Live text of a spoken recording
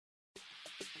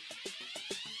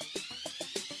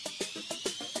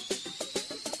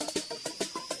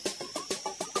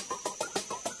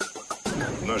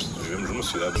Nós vivemos numa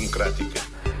sociedade democrática.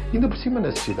 Ainda por cima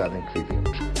na sociedade em que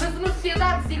vivemos. Mas uma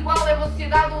sociedade desigual é uma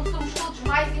sociedade onde somos todos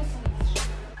mais infelizes.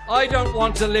 I don't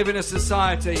want to live in a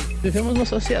society. Vivemos numa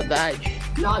sociedade.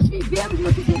 Nós vivemos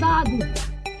numa sociedade.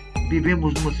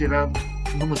 Vivemos numa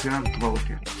sociedade que vale a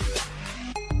pena.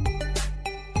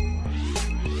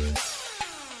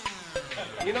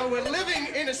 You know, we're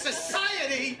living in a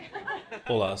society.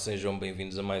 Olá, sejam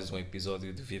bem-vindos a mais um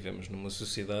episódio de Vivemos numa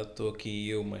Sociedade. Estou aqui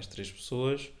eu, mais 3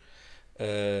 pessoas,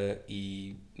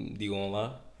 e digam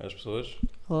olá às pessoas.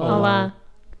 Olá.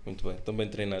 Muito bem, estão bem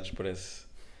treinados, parece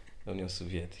a União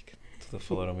Soviética, tudo a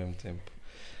falar ao mesmo tempo.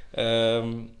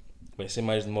 Bem, sem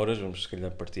mais demoras, vamos se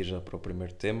calhar partir já para o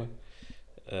primeiro tema.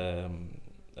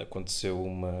 Aconteceu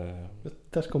uma...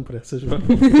 Estás com pressa, João?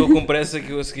 Estou com pressa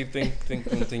que eu a seguir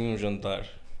tenho um jantar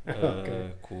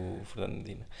okay, com o Fernando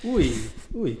Medina.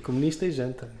 Ui, comunista e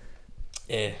janta.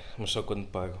 É, mas só quando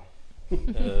pago.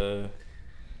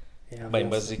 Bem,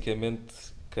 basicamente,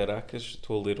 Caracas,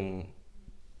 estou a ler um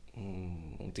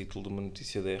título de uma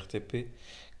notícia da RTP.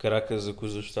 Caracas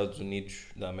acusa os Estados Unidos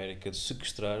da América de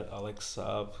sequestrar Alex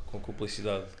Saab com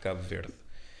cumplicidade de Cabo Verde.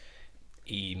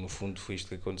 E, no fundo, foi isto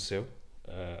que aconteceu.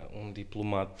 Um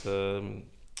diplomata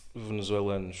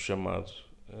venezuelano chamado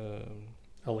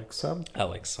Alex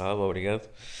Saab, obrigado.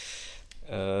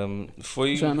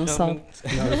 Foi já não realmente...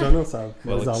 sabe. Não, já não sabe,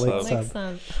 mas Alex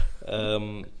sabe.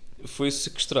 Foi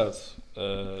sequestrado.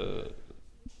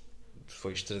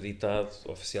 Foi extraditado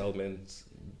oficialmente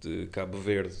de Cabo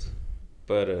Verde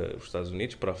para os Estados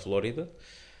Unidos, para a Flórida.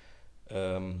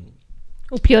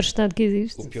 O pior estado que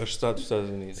existe. O pior estado dos Estados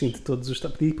Unidos. Sim, de todos os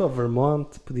estados. Podia ir para o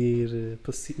Vermont, podia ir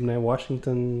para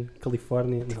Washington,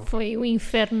 Califórnia. Não. Foi o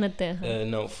inferno na Terra.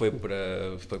 Não, foi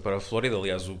para a Flórida.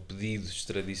 Aliás, o pedido de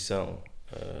extradição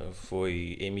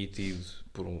foi emitido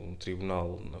por um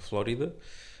tribunal na Flórida,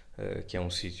 que é um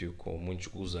sítio com muitos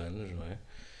gusanos, não é?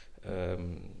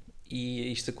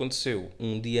 E isto aconteceu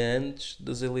um dia antes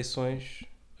das eleições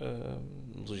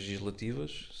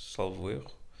legislativas, salvo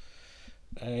erro,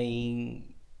 em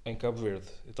Cabo Verde.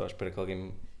 Eu estava à espera que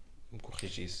alguém me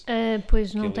corrigisse.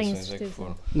 Pois não tenho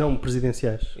certeza. Não,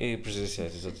 presidenciais.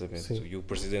 Presidenciais, exatamente. Sim. E o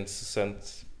presidente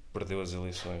cessante perdeu as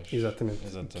eleições. Exatamente.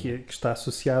 Que está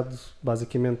associado,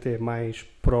 basicamente, é mais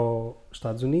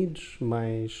pró-Estados Unidos,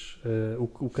 mais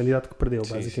o candidato que perdeu,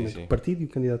 basicamente. Sim. O partido e o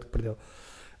candidato que perdeu.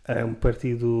 Um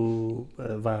partido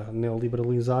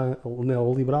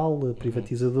neoliberal,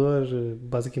 privatizador,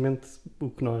 basicamente o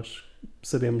que nós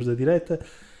sabemos da direita,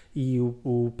 e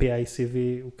o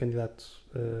PAICV, o candidato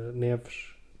Neves,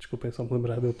 desculpem só me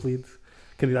lembrar do apelido,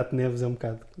 candidato Neves é um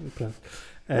bocado, pronto.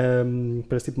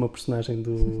 Parece tipo uma personagem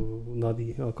do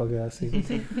Nodi ou qualquer assim.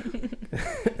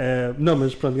 Não,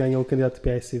 mas pronto, ganhou o candidato do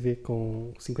PAICV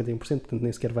com 51%, portanto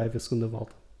nem sequer vai haver segunda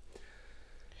volta.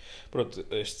 Pronto,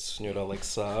 este senhor Alex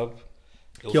Saab...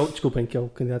 Que é o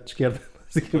candidato de esquerda,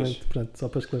 basicamente. Pois, pronto, só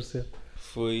para esclarecer.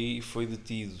 Foi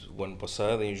detido o ano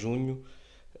passado, em junho,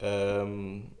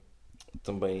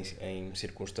 também em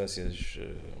circunstâncias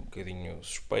um bocadinho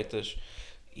suspeitas,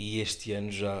 e este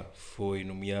ano já foi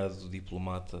nomeado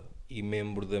diplomata e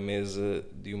membro da mesa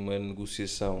de uma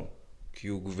negociação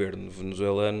que o governo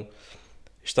venezuelano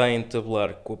está a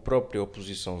entabelar com a própria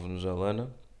oposição venezuelana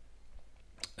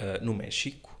no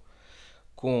México,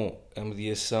 com a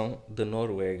mediação da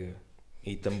Noruega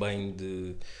e também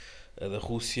da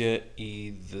Rússia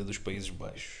e dos Países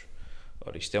Baixos.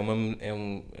 Ora, isto é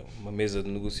uma mesa de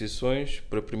negociações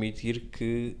para permitir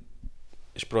que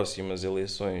as próximas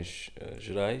eleições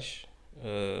gerais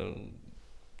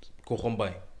corram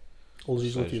bem. Ou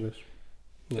legislativas.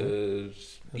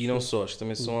 E não só, acho que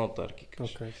também são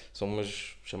autárquicas. Okay. São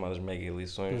umas chamadas mega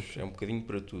eleições, okay. É um bocadinho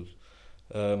para tudo.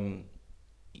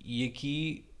 E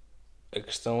aqui a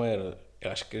questão era,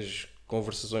 acho que as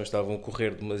conversações estavam a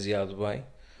correr demasiado bem.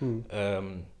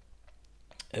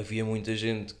 Havia muita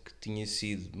gente que tinha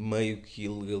sido meio que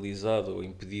ilegalizada ou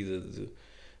impedida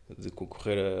de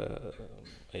concorrer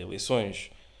a eleições.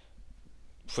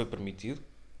 Foi permitido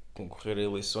concorrer a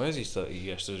eleições e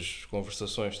estas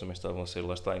conversações também estavam a ser,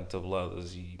 lá está,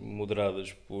 entabuladas e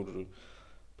moderadas por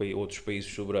outros países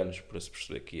soberanos para se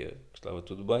perceber que estava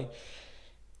tudo bem.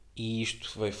 E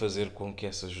isto vai fazer com que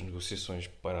essas negociações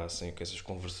parassem, que essas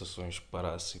conversações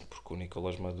parassem, porque o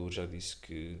Nicolás Maduro já disse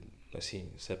que, assim,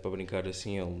 se é para brincar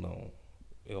assim, ele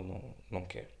não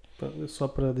quer. Só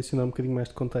para adicionar um bocadinho mais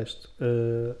de contexto,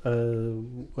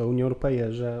 a União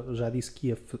Europeia já disse que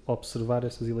ia observar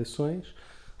essas eleições.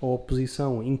 A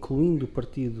oposição, incluindo o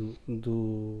partido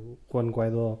do Juan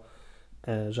Guaidó,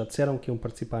 já disseram que iam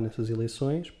participar nessas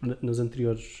eleições. Nas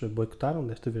anteriores boicotaram,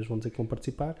 desta vez vão dizer que vão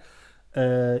participar.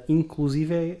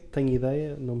 Inclusive, tenho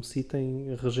ideia, não me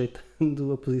citem,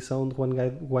 rejeitando a posição de Juan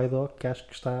Guaidó, que acho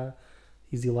que está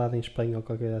exilado em Espanha ou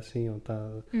qualquer coisa assim, ou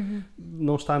está,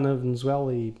 não está na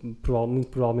Venezuela e muito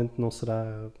provavelmente não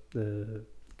será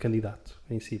candidato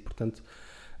em si. Portanto,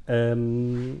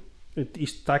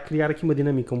 isto está a criar aqui uma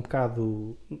dinâmica um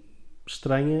bocado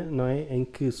estranha, não é? Em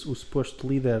que o suposto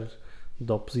líder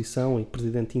da oposição e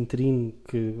presidente interino,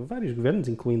 que vários governos,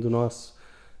 incluindo o nosso,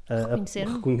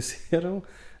 reconheceram,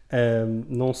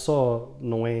 não só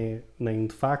não é nem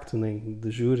de facto, nem de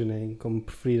jure, nem como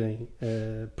preferirem,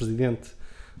 presidente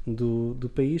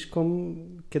do país,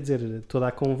 como, quer dizer, toda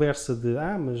a conversa de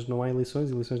mas não há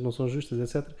eleições não são justas,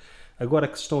 etc. Agora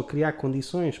que se estão a criar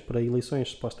condições para eleições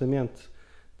supostamente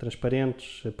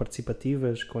transparentes,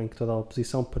 participativas, em que toda a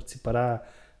oposição participará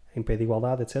em pé de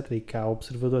igualdade, etc., e que há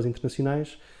observadores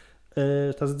internacionais,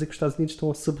 estás a dizer que os Estados Unidos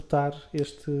estão a sabotar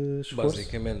este esforço?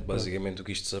 Basicamente o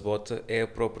que isto sabota é a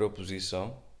própria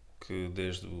oposição, que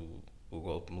desde o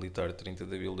golpe militar de 30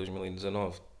 de abril de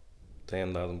 2019 tem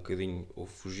andado um bocadinho ou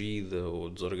fugida ou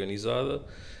desorganizada,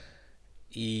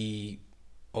 e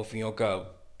ao fim e ao cabo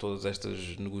todas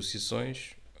estas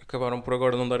negociações acabaram por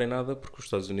agora não darem nada, porque os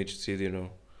Estados Unidos decidiram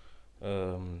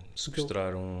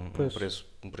sequestrar um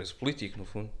preço político, no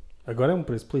fundo. Agora é um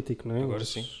preço político, não é? Agora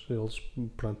sim.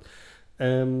 Pronto.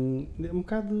 Um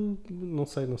bocado, não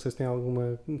sei se tem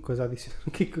alguma coisa a adicionar.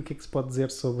 O que é que se pode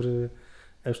dizer sobre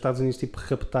os Estados Unidos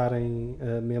raptarem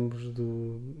membros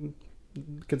do...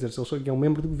 Quer dizer, se ele é um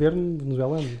membro do governo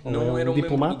venezuelano? Não era um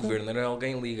diplomata? membro do governo, era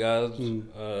alguém ligado,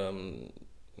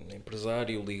 um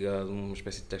empresário ligado, uma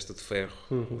espécie de testa de ferro,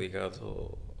 ligado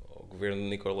ao governo de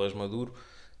Nicolás Maduro,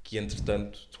 que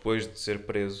entretanto, depois de ser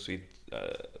preso e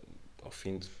ao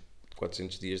fim de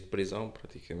 400 dias de prisão,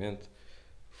 praticamente,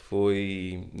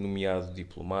 foi nomeado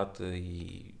diplomata,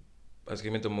 e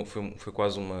basicamente foi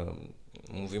quase um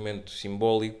movimento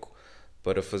simbólico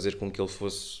para fazer com que ele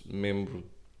fosse membro,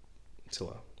 sei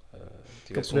lá,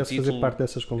 tivesse um título, fazer parte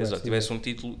dessas conversas. Exato, tivesse um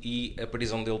título, e a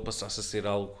prisão dele passasse a ser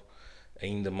algo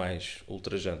ainda mais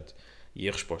ultrajante. E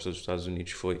a resposta dos Estados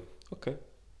Unidos foi: ok,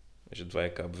 a gente vai a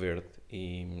Cabo Verde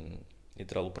e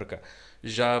trá-lo para cá.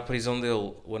 Já a prisão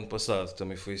dele o ano passado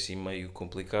também foi assim meio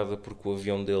complicada, porque o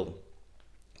avião dele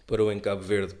parou em Cabo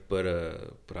Verde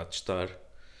para atestar,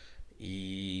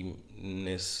 e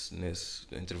nesse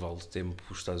intervalo de tempo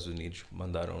os Estados Unidos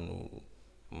mandaram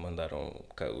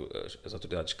as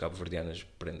autoridades cabo-verdianas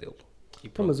prendê-lo.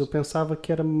 Mas eu pensava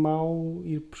que era mau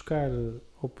ir buscar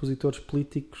opositores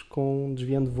políticos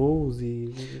desviando voos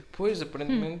e... Pois,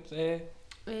 aparentemente é...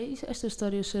 Esta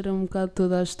história cheira um bocado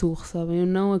toda a esturro, sabem? Eu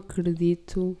não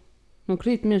acredito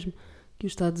mesmo que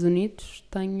os Estados Unidos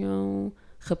tenham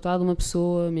raptado uma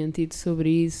pessoa, mentido sobre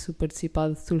isso,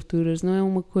 participado de torturas. Não é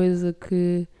uma coisa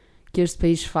que este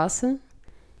país faça,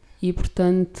 e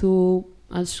portanto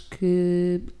acho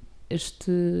que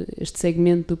este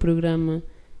segmento do programa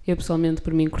eu pessoalmente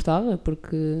por mim cortava,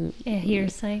 porque... É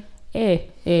hearsay.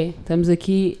 Estamos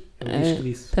aqui,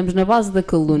 estamos na base da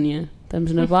calúnia,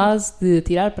 estamos na base de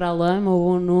tirar para a lama o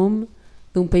bom nome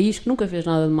de um país que nunca fez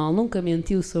nada de mal, nunca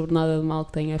mentiu sobre nada de mal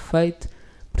que tenha feito,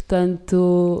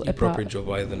 portanto... E o próprio Joe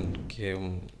Biden, que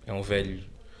é um velho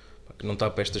que não está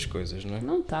para estas coisas, não é?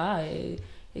 Não está,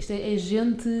 isto é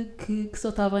gente que só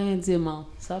está bem a dizer mal,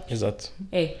 sabes? Exato.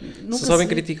 Nunca sabem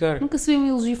criticar. Nunca se vê um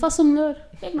elogio, façam melhor.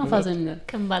 Porquê é que não fazem melhor?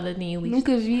 Cambada nihilista.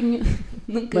 Nunca vi.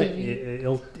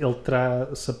 Ele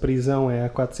terá-se a prisão há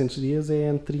 400 dias, é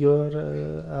anterior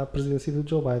à presidência do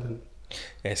Joe Biden.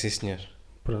 É, sim senhor.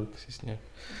 Pronto. Sim senhor.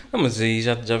 Mas aí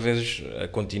já vês a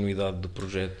continuidade do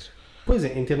projeto. Pois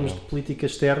é, em termos de política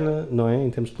externa, não é? Em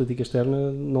termos de política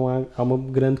externa não há uma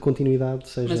grande continuidade,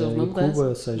 seja em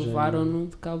Cuba, seja... Levaram-no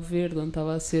de Cabo Verde, onde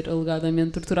estava a ser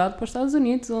alegadamente torturado, para os Estados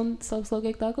Unidos, onde sabe-se lá o que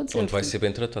é que está a acontecer. Onde vai ser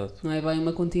bem tratado. Não é bem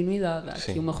uma continuidade, há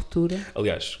aqui uma ruptura.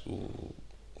 Aliás,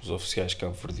 os oficiais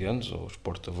cabo-verdianos, ou os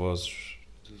porta-vozes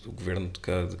do governo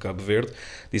de Cabo Verde,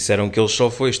 disseram que ele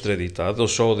só foi extraditado,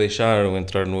 eles só o deixaram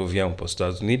entrar no avião para os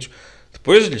Estados Unidos,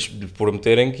 depois lhes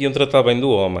prometerem que iam tratar bem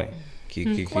do homem.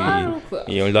 Claro.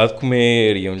 Iam-lhe dar de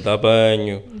comer, iam-lhe dar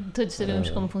banho. Todos sabemos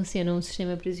como funciona um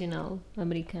sistema prisional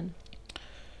americano.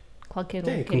 Qualquer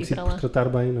um quer ir para lá. Tratar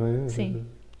bem, não é? Sim.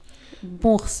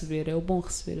 Bom receber, é o bom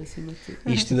receber acima de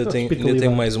tudo. Isto ainda tem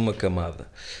mais uma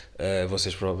camada.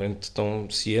 Vocês provavelmente estão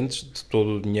cientes de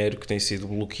todo o dinheiro que tem sido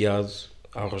bloqueado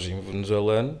ao regime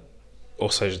venezuelano, ou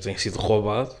seja, tem sido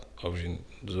roubado ao regime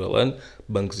venezuelano,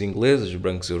 bancos ingleses,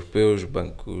 bancos europeus,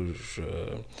 bancos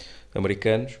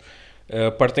americanos. A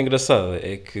parte engraçada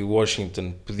é que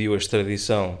Washington pediu a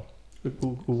extradição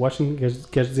O Washington,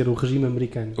 queres dizer o regime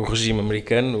americano? O regime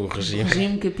americano, o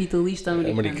regime capitalista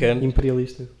americano.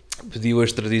 Imperialista. Pediu a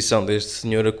extradição deste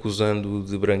senhor acusando-o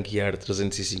de branquear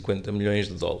 350 milhões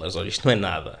de dólares. Olha, isto não é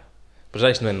nada. Para já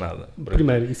isto não é nada.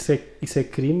 Primeiro, isso é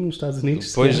crime nos Estados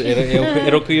Unidos? Pois,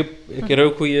 era o que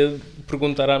eu ia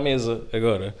perguntar à mesa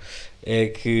agora. É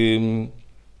que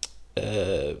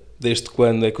desde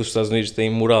quando é que os Estados Unidos têm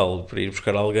moral para ir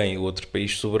buscar alguém a outro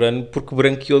país soberano porque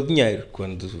branqueou dinheiro,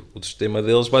 quando o sistema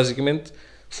deles basicamente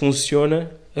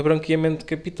funciona a branqueamento de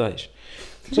capitais.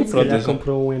 Se calhar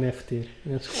comprou um NFT.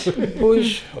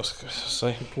 Pois,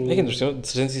 sei. É que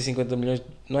 350 milhões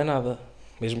não é nada,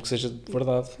 mesmo que seja de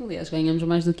verdade. Aliás, ganhamos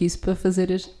mais do que isso para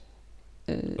fazer as...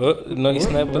 Não, isso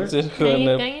não é para dizer.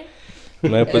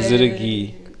 Não é para dizer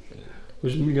aqui.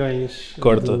 Os milhões.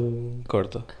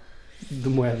 Corta. De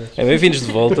moedas. Bem-vindos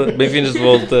de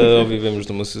volta ao Vivemos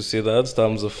numa Sociedade.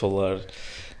 Estávamos a falar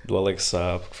do Alex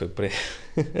Saab, que foi preso.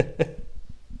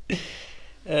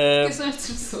 Quem são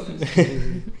estas pessoas?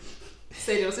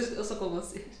 Sério, eu sou com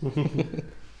vocês.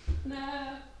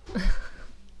 Não.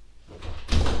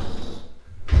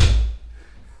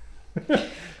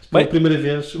 Pela primeira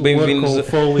vez, bem-vindos com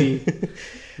Foley.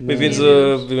 Bem-vindos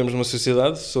a Vivemos numa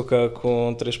Sociedade. Estou cá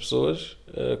com 3 pessoas,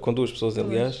 com 2 pessoas,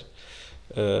 aliás.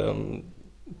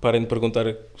 Parem de perguntar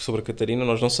sobre a Catarina,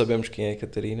 nós não sabemos quem é a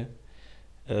Catarina.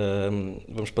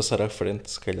 Vamos passar à frente,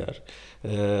 se calhar.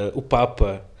 O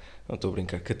Papa. Não estou a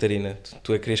brincar. Catarina,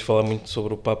 tu querias falar muito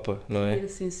sobre o Papa, não é?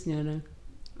 Sim, senhora.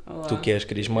 Olá. Tu que és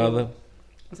carismada.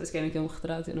 Não sei se querem que eu me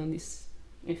retrate, eu não disse.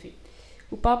 Enfim.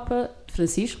 O Papa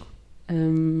Francisco,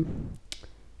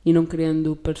 e não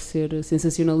querendo parecer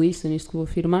sensacionalista nisto que vou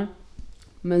afirmar,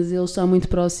 mas ele está muito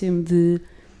próximo de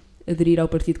aderir ao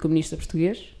Partido Comunista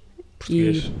Português.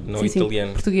 Português, não sim, italiano.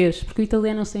 Sim, português, porque o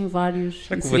italiano tem vários.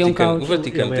 Será que o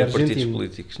Vaticano tem partidos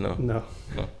políticos? Não.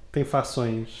 Tem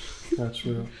fações, acho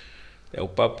eu. É o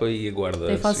Papa e a Guarda.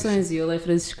 Tem fações e ele é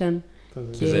franciscano,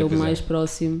 que é o mais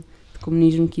próximo de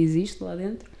comunismo que existe lá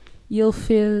dentro. E ele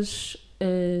fez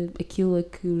aquilo a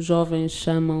que os jovens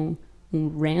chamam um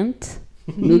rant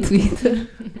no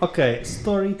Twitter. Ok,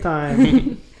 story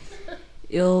time.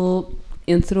 Ele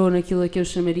entrou naquilo a que eu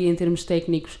chamaria em termos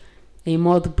técnicos em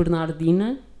modo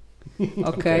Bernardina,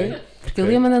 ok? Porque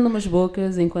ele ia mandando umas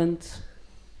bocas enquanto...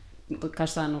 Cá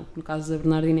está, no caso da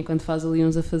Bernardina, enquanto faz ali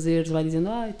uns afazeres, vai dizendo,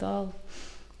 e tal,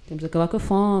 temos de acabar com a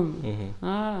fome.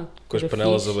 Com as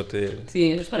panelas a bater.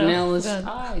 Sim, as panelas,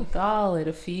 e tal,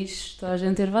 era fixe, toda a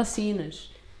gente ter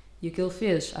vacinas. E o que ele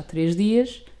fez há 3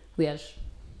 dias, aliás,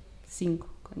 5,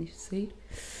 quando isto sair,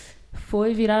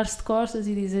 foi virar-se de costas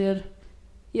e dizer,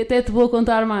 e até te vou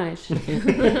contar mais.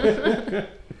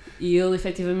 E ele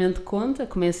efetivamente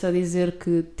começa a dizer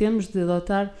que temos de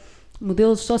adotar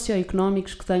modelos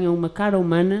socioeconómicos que tenham uma cara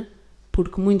humana,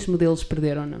 porque muitos modelos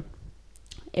perderam-na.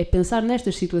 É pensar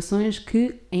nestas situações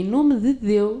que, em nome de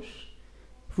Deus,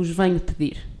 vos venho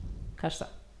pedir. Cá está.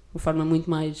 Uma forma com muito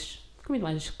mais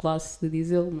classe de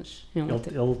dizê-lo, mas é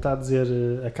Ele está a dizer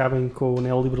acabem com o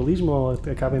neoliberalismo ou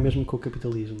acabem mesmo com o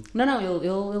capitalismo? Não, ele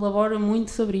elabora muito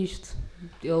sobre isto.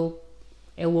 Ele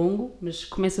é longo, mas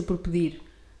começa por pedir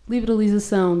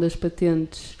liberalização das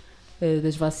patentes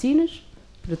das vacinas,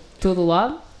 para todo o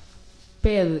lado,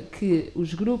 pede que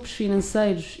os grupos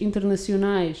financeiros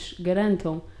internacionais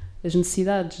garantam as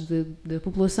necessidades da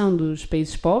população dos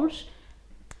países pobres,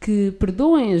 que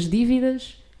perdoem as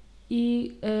dívidas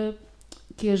e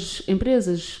que as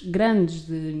empresas grandes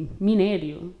de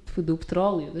minério, do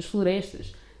petróleo, das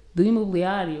florestas, do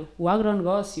imobiliário, o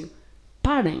agronegócio,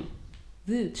 parem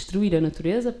de destruir a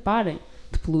natureza, parem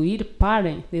de poluir,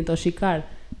 parem de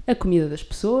intoxicar a comida das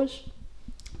pessoas,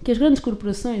 que as grandes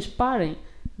corporações parem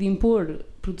de impor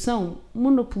produção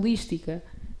monopolística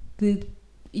e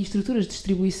estruturas de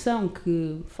distribuição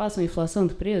que façam inflação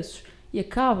de preços e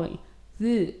acabem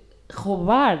de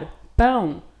roubar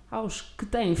pão aos que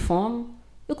têm fome.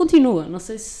 Ele continua, não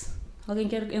sei se alguém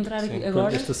quer entrar aqui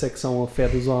agora. Esta secção a fé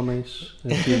dos homens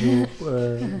aqui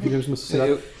do Vivemos numa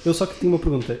Sociedade. Eu só que tinha uma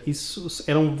pergunta. Isso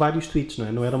eram vários tweets, não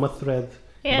é? Não era uma thread?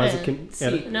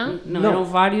 Sim, não, eram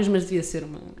vários, mas devia ser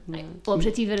uma... O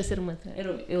objetivo era ser uma thread.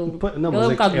 Não,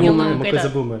 mas é uma coisa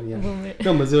boomer.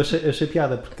 Não, mas eu achei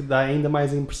piada, porque dá ainda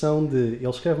mais a impressão de ele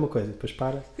escreve uma coisa, depois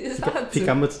para,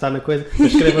 fica a matutar na coisa,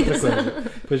 depois escreve outra coisa,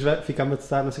 depois fica a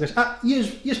matutar, não sei o que.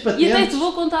 E as patentes? E até te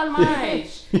vou contar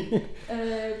mais.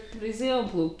 Por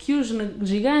exemplo, que os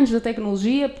gigantes da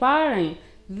tecnologia parem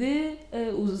de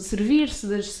servir-se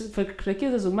das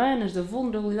fraquezas humanas, da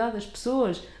vulnerabilidade das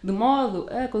pessoas, de modo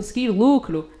a conseguir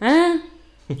lucro. É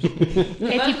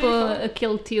tipo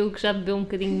aquele tio que já bebeu um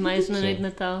bocadinho mais na noite de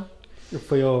Natal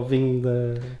Foi ao vinho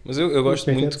da... Mas eu gosto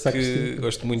Como é que é? muito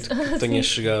gosto muito que tenha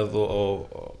chegado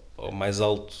ao mais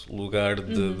alto lugar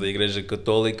da Igreja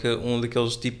Católica um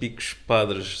daqueles típicos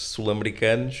padres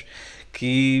sul-americanos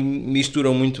que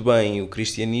misturam muito bem o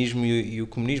cristianismo e o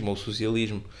comunismo, ou o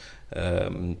socialismo.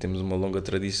 Temos uma longa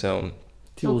tradição.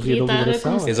 Teologia da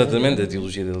liberação. Exatamente, a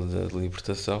teologia da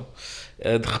libertação.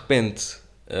 De repente,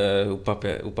 o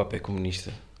Papa é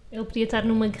comunista. Ele podia estar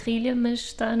numa guerrilha, mas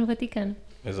está no Vaticano.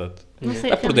 Exato. Não sei,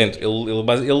 Está por dentro.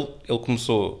 Ele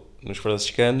começou nos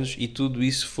franciscanos e tudo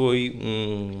isso foi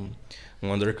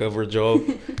um undercover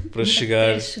job para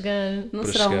chegar Não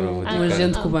para será chegar ao um Vaticano.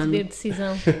 agente Há um cubano. poder de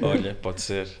decisão. Olha, pode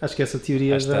ser. Acho que essa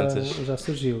teoria Às tantas. já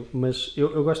surgiu, mas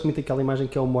eu gosto muito daquela imagem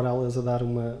que é o Morales a dar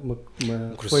uma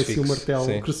crucifixo, foice e um martelo,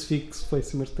 sim. um crucifixo,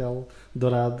 foice e martelo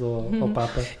dourado ao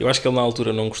Papa. Eu acho que ele na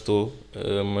altura não gostou,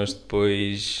 mas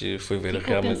depois foi ver Ficou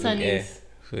realmente. pensar nisso.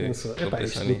 Pensou, ficou a epá,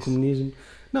 pensar isto do nisso. comunismo.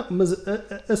 Não, mas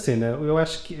a cena, eu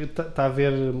acho que está a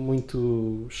haver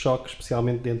muito choque,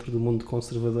 especialmente dentro do mundo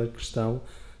conservador cristão,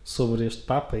 sobre este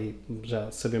Papa, e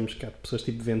já sabemos que há pessoas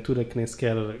tipo Ventura que nem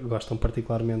sequer gostam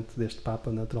particularmente deste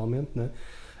Papa, naturalmente, né?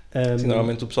 Sim,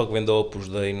 normalmente o pessoal que vende a Opus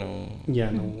Dei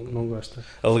não gosta.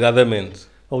 Alegadamente.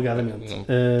 Alegadamente. Não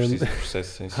precisa de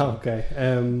processo em si. Ok.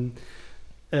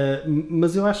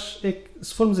 Mas eu acho é que,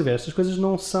 se formos a ver, estas coisas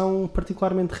não são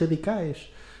particularmente radicais.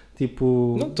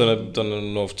 Tipo... Não, estou no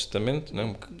Novo Testamento,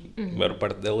 não? A maior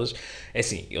parte delas é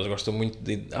assim, eles gostam muito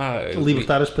de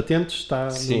libertar as patentes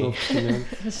está sim. no Novo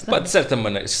Testamento. Pá, de certa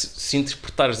maneira, se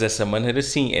interpretares dessa maneira,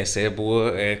 sim, essa é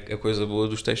a coisa boa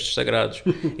dos textos sagrados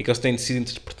e que eles têm sido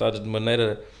interpretados de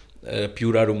maneira a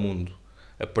piorar o mundo.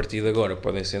 A partir de agora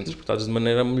podem ser interpretados de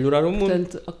maneira a melhorar o mundo.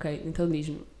 Portanto, ok, então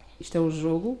diz-me, isto é um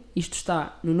jogo, isto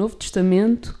está no Novo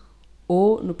Testamento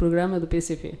ou no programa do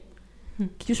PCP?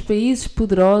 Que os países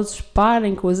poderosos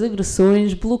parem com as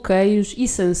agressões, bloqueios e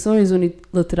sanções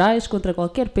unilaterais contra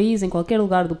qualquer país em qualquer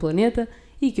lugar do planeta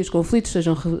e que os conflitos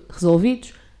sejam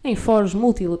resolvidos em fóruns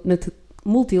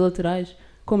multilaterais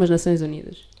como as Nações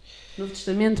Unidas. Novo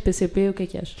Testamento, PCP, o que é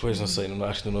que achas? Pois não sei,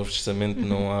 acho que no Novo Testamento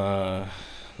não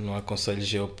há conselhos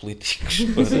geopolíticos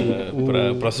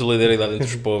para a solidariedade entre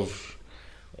os povos.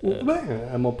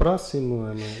 Bem, ama o próximo.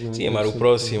 Sim, amar o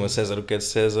próximo, a César o que é de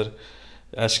César.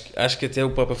 Acho que até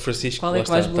o Papa Francisco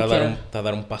está a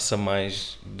dar um passo a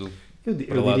mais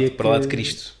para lá de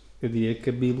Cristo. Eu diria que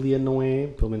a Bíblia não é,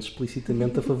 pelo menos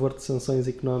explicitamente, a favor de sanções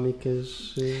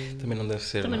económicas. Também não deve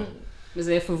ser, não. Mas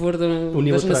é a favor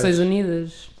das Nações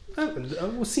Unidas.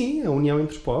 Sim, a união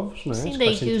entre os povos, não é? Sim,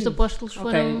 daí que os apóstolos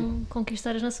foram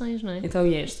conquistar as nações, não é? Então,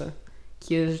 e esta?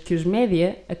 Que os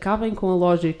média acabem com a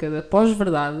lógica da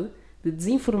pós-verdade, de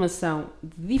desinformação,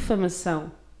 de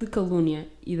difamação, de calúnia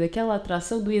e daquela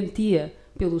atração doentia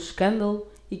pelo escândalo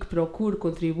e que procure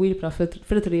contribuir para a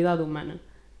fraternidade humana.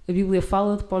 A Bíblia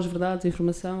fala de pós-verdade,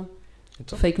 desinformação,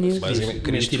 então, fake news.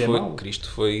 Cristo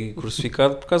foi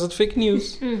crucificado por causa de fake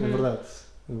news. É verdade.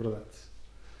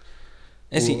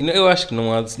 É assim, eu acho que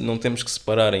não temos que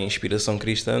separar a inspiração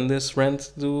cristã desse rant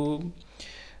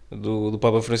do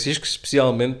Papa Francisco,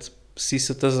 especialmente se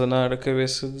isso atazanar a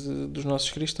cabeça dos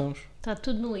nossos cristãos. Está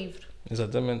tudo no livro.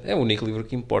 Exatamente, é o único livro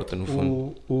que importa, no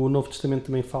fundo. O Novo Testamento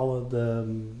também fala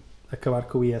de acabar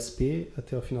com o ISP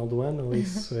até ao final do ano, ou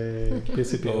isso é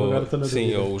PCP?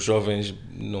 Sim, ou os jovens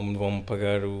não vão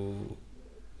pagar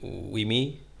o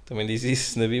IMI, também diz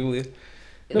isso na Bíblia.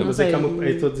 Não, mas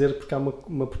estou a dizer porque há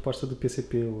uma proposta do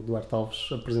PCP, o Duarte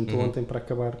Alves apresentou ontem para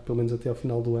acabar, pelo menos até ao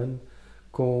final do ano,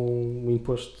 com o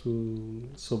imposto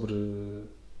sobre...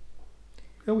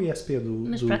 É o ISP do...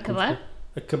 Mas para acabar?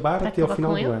 Acabar até ao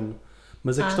final do ano.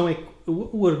 Mas a questão é que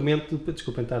o argumento,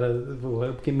 desculpem estar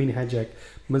a pequeno mini hijack,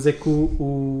 mas é que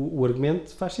o argumento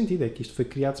faz sentido, é que isto foi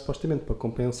criado supostamente para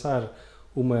compensar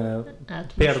uma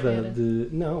perda de...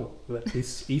 Não,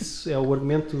 isso é o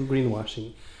argumento do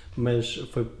greenwashing, mas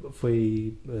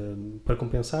foi para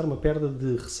compensar uma perda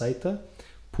de receita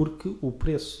porque o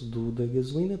preço da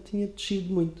gasolina tinha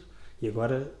descido muito. E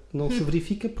agora não se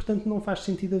verifica, portanto não faz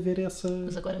sentido haver essa...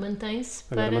 Mas agora mantém-se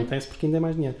Agora mantém-se porque ainda é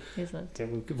mais dinheiro. Exato.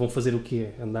 Vão fazer o quê?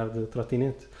 Andar de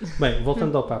trotinete? Bem,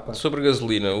 voltando ao Papa. Sobre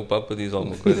gasolina, o Papa diz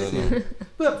alguma coisa,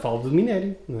 não? Fala do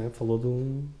minério, não é? Falou de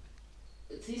um...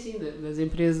 Sim, das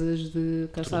empresas de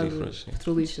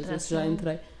petrolíferas, esse já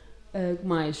entrei.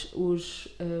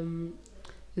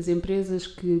 As empresas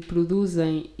que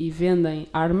produzem e vendem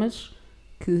armas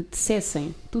que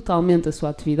cessem totalmente a sua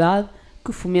atividade,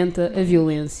 que fomenta a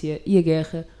violência e a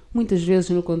guerra, muitas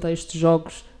vezes no contexto de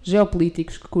jogos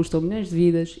geopolíticos que custam milhões de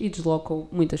vidas e deslocam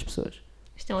muitas pessoas.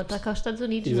 Isto é um ataque aos Estados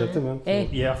Unidos, exatamente. Não é?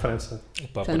 E é à França.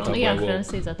 E à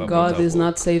França, exatamente. God is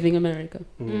not saving America.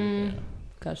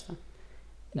 Cá está.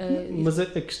 Mas a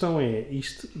questão é,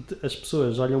 as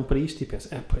pessoas olham para isto e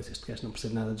pensam, pois este gajo não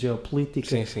percebe nada de geopolítica,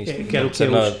 quer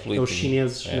os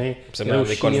chineses, não percebe nada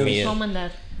de economia. Vão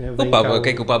mandar. O que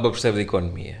é que o Papa percebe de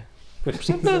economia? Pois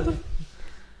percebe nada.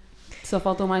 Só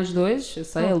faltam mais 2, eu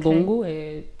sei, é longo,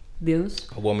 é denso.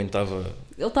 O homem estava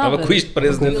com isto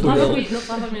preso dentro dele. Ele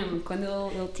estava mesmo, quando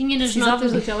ele tinha nas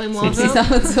notas do telemóvel.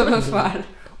 Precisava desabafar.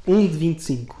 1 de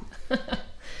 25.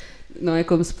 Não é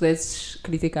como se pudesses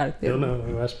criticar.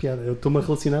 Eu acho piada. Eu estou-me a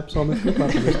relacionar pessoalmente com o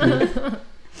Papa neste momento.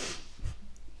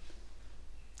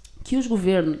 Que os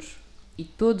governos e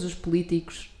todos os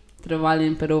políticos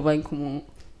trabalhem para o bem comum.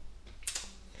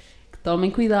 Que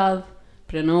tomem cuidado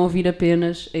para não ouvir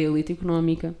apenas a elite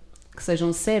económica. Que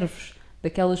sejam servos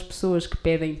daquelas pessoas que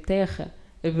pedem terra,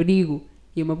 abrigo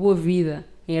e uma boa vida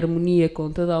em harmonia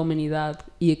com toda a humanidade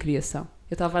e a criação.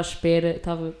 Eu estava à espera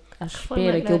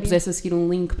que ele pusesse a seguir um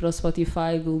link para o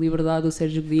Spotify do Liberdade do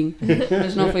Sérgio Godinho,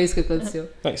 mas não foi isso que aconteceu.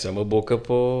 Isso é uma boca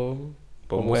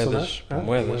para moedas.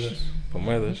 Para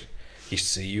moedas. Isto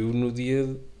saiu no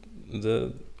dia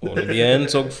ou no dia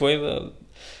antes, ou que foi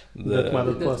da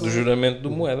tomada de posse. Do juramento de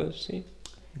moedas, sim.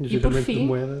 E por fim,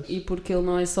 e porque ele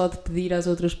não é só de pedir às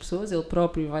outras pessoas, ele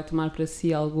próprio vai tomar para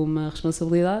si alguma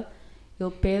responsabilidade,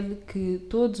 ele pede que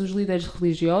todos os líderes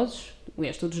religiosos,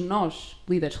 aliás, todos nós,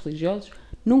 líderes religiosos,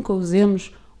 nunca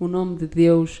usemos o nome de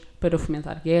Deus para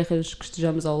fomentar guerras, que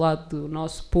estejamos ao lado do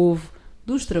nosso povo,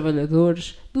 dos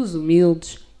trabalhadores, dos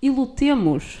humildes e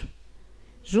lutemos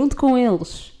junto com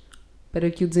eles para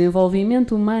que o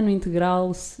desenvolvimento humano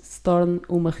integral se torne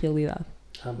uma realidade.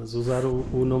 Mas usar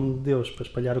o nome de Deus para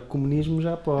espalhar o comunismo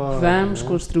já pode. Vamos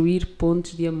construir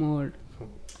pontes de amor.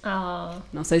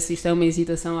 Não sei se isto é uma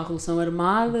incitação à Revolução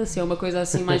Armada, se é uma coisa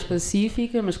assim mais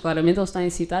pacífica, mas claramente ele está a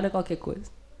incitar a qualquer coisa.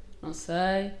 Não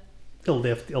sei.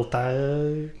 Ele está,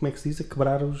 como é que se diz, a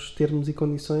quebrar os termos e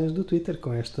condições do Twitter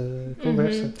com esta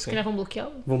conversa. Se calhar vão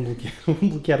bloqueá-lo. Vão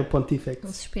bloquear o Pontifex.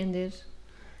 Vão suspender.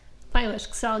 Eu acho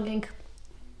que se há alguém que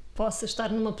possa estar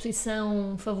numa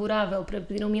posição favorável para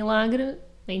pedir um milagre,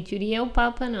 em teoria é o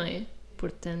Papa, não é?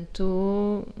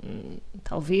 Portanto,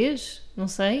 talvez, não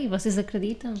sei, vocês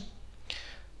acreditam?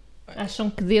 Acham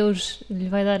que Deus lhe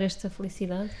vai dar esta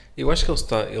felicidade? Eu acho que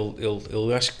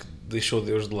ele acho que deixou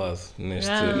Deus de lado neste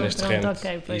rant.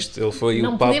 Okay, ele foi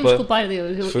não o Papa, podemos culpar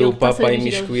Deus. Foi o Papa a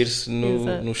imiscuir-se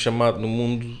no chamado, no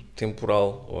mundo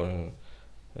temporal, ou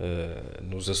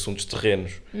nos assuntos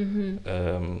terrenos.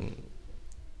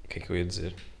 O que é que eu ia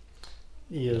dizer?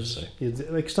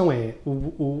 A questão é,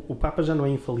 o Papa já não é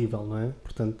infalível, não é?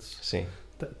 Portanto, sim.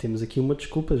 Temos aqui uma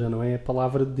desculpa, já não é a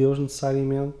palavra de Deus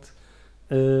necessariamente.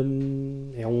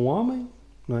 É um homem,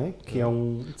 não é? Que é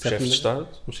um chefe de Estado.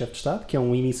 Um chefe de Estado, que é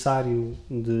um emissário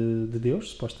de Deus,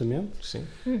 supostamente. Sim.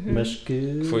 Mas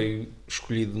que foi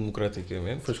escolhido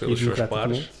democraticamente pelos seus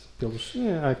pares.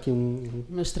 Há aqui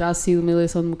Mas terá sido uma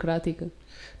eleição democrática?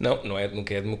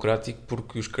 Nunca é democrático,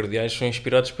 porque os cardeais são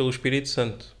inspirados pelo Espírito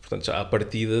Santo. Portanto, à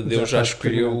partida, Deus já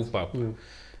escolheu o Papa.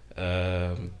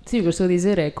 Sim, o que eu estou a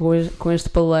dizer é que com este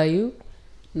paleio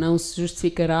não se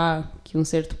justificará que um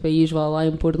certo país vá lá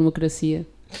impor democracia.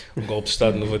 Um golpe de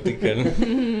Estado no Vaticano.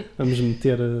 Vamos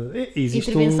meter...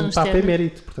 existe um Papa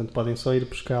emérito, portanto podem só ir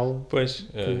buscá-lo. Pois.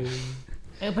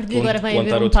 A partir de agora vai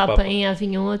haver um Papa em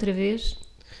Avignon outra vez.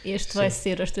 Este vai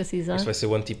ser ostracizado. Este vai ser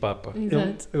o antipapa.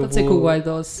 Exato. Pode ser que o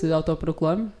Guaidó se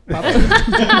autoproclame Papa.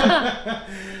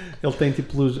 Ele tem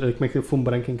tipo luz, como é que é, fumo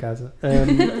branco em casa.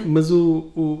 Mas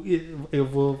eu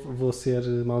vou ser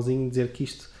mauzinho e dizer que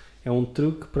isto é um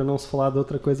truque para não se falar de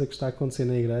outra coisa que está a acontecer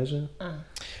na igreja.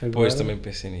 Agora. Pois, também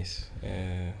pensei nisso.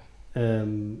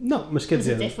 Não, mas quer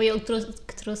dizer... Até foi ele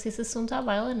que trouxe esse assunto à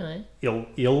baila, não é?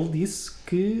 Ele disse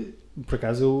que... Por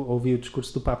acaso eu ouvi o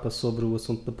discurso do Papa sobre o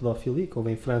assunto da pedofilia, que houve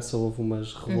em França, houve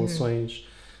umas revelações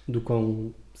do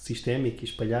quão sistémico e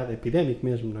espalhado, epidémico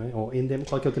mesmo, não é? Ou endémico,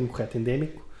 qual é que é o termo correto?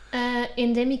 Endémico?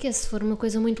 Endémica é se for uma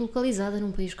coisa muito localizada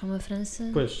num país como a França.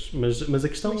 Pois, mas a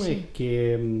questão é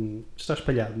que está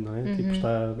espalhado, não é? Tipo,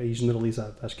 está aí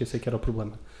generalizado. Acho que esse é que era o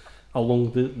problema. Ao longo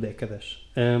de décadas.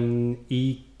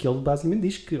 E que ele basicamente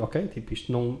diz que, ok, tipo,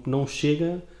 isto não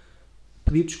chega...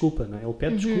 pedir desculpa, não é? Ele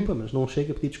pede desculpa, mas não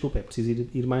chega a pedir desculpa, é preciso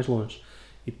ir mais longe.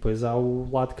 E depois há o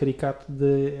lado caricato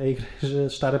de a igreja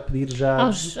estar a pedir já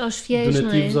aos fiéis,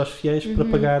 donativos não é? aos fiéis para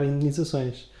pagar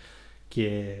indenizações, que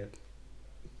é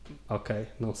ok,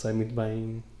 não sei muito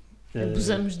bem.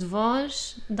 Abusamos de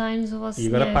vós, dai-nos o vosso e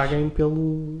agora dinheiro. paguem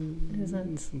pelo... Exato.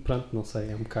 Pronto, não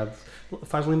sei, é um bocado...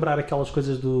 Faz lembrar aquelas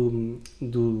coisas do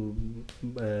como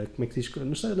é que se diz?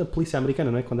 Da polícia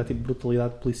americana, não é? Quando há tipo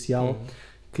brutalidade policial,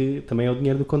 que também é o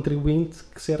dinheiro do contribuinte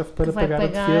que serve para Que vai pagar a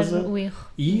defesa o erro.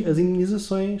 e as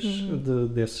indemnizações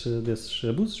desses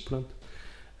abusos, pronto.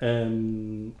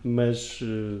 Mas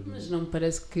não me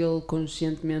parece que ele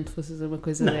conscientemente fosse fazer uma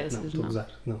coisa dessas. Não, estou a gozar.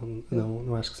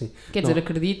 Não acho que sim. Quer dizer,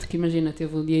 acredito que, imagina,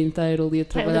 teve o dia inteiro ali a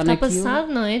trabalhar Ele está naquilo.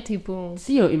 passado, não é? Tipo...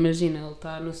 Sim, imagina, ele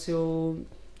está no seu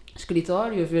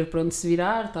escritório a ver para onde se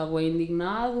virar, está bem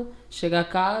indignado, chega a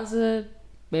casa,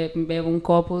 bebe um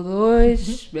copo ou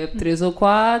dois, bebe 3 ou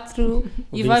 4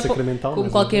 e vai, como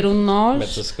qualquer um de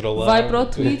nós, vai para o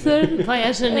Twitter, vai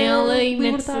à janela e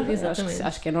libertar. mete-se.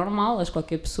 Acho que é normal, acho que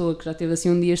qualquer pessoa que já teve assim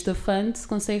um dia estafante se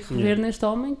consegue rever neste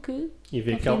homem que... E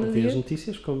vê as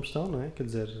notícias como estão, não é? Quer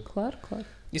dizer... Claro.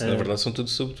 Isso na verdade são tudo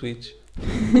subtweets.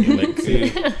 Ele é que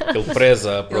ele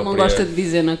preza a própria... Ele não gosta de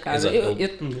dizer na cara.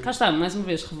 Exato. Cá está, mais uma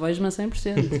vez, revejo-me a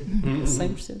 100%.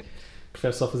 100%.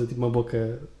 Prefere só fazer tipo uma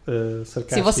boca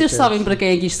sarcástica. Sim, vocês sabem para quem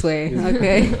é que isto é,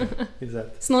 ok? Exato.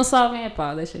 Se não sabem,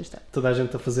 deixem estar. Toda a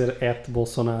gente a fazer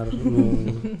 @Bolsonaro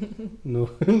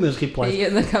nas replies. Aí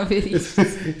anda cá ver isto.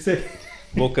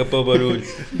 Boca para barulho.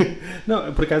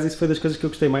 Não, por acaso isso foi das coisas que eu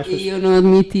gostei mais. E eu não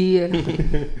admitia.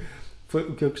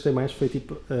 O que eu gostei mais foi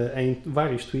tipo, em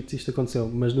vários tweets isto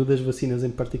aconteceu, mas no das vacinas em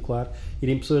particular,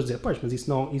 irem pessoas dizer, pois, mas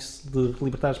isso de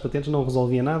libertar as patentes não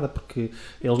resolvia nada porque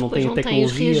eles não têm a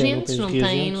tecnologia, não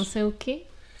têm não sei o quê.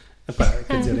 Epá,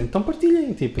 quer dizer, então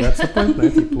partilhem, tipo, that's the point, não é?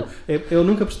 Tipo, eu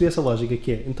nunca percebi essa lógica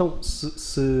que é, então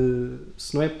se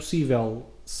não é possível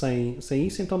sem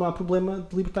isso, então não há problema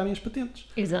de libertarem as patentes.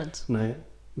 Exato. Não é?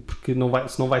 Porque não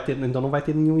vai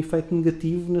ter nenhum efeito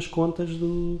negativo nas contas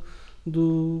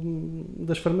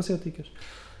das farmacêuticas.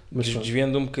 Mas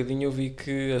desviando um bocadinho, eu vi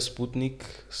que a Sputnik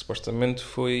supostamente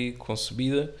foi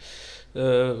concebida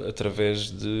através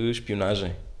de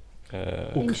espionagem.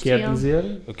 O que quer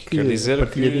dizer a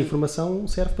partilha de informação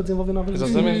serve para desenvolver novas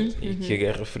vacinas. Exatamente. E que a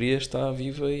Guerra Fria está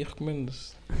viva e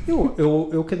recomenda-se.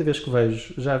 Eu cada vez que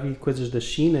vejo, já vi coisas da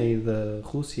China e da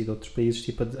Rússia e de outros países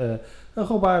tipo a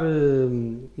roubar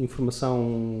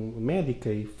informação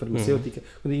médica e farmacêutica.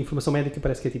 Informação médica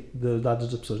parece que é tipo de dados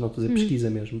das pessoas, não estou a dizer pesquisa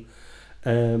mesmo.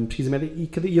 Pesquisa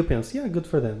médica, e eu penso, good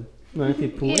for them. Não é?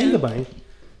 Tipo, ainda bem.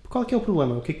 Qual é que é o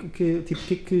problema? O que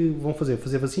é que vão fazer?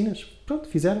 Fazer vacinas? Pronto,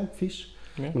 fizeram, fixe.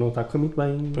 Não está a correr muito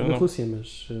bem na Rússia,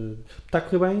 mas está a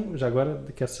correr bem. Já agora,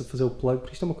 quero fazer o plug,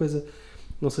 porque isto é uma coisa,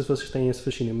 não sei se vocês têm esse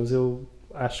fascínio, mas eu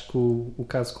acho que o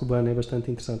caso cubano é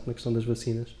bastante interessante na questão das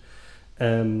vacinas.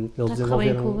 Eles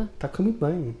desenvolveram. Está a correr muito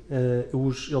bem.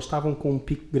 Eles estavam com um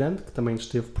pico grande, que também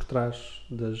esteve por trás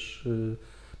das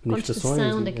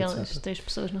manifestações. Daquelas 3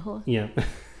 pessoas na rua. Yeah.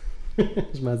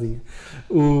 Esmazinha.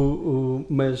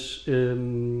 Mas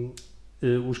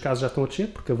os casos já estão a descer,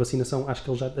 porque a vacinação, acho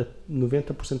que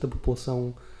 90% da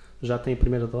população já tem a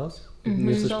primeira dose.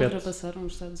 Já ultrapassaram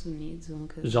os Estados Unidos?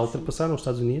 Já ultrapassaram os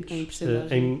Estados Unidos.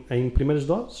 Em primeiras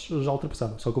doses já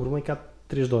ultrapassaram. Só que o problema é que há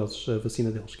 3 doses a vacina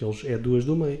deles, que eles é 2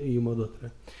 de uma e uma de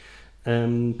outra.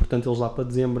 Portanto, eles lá para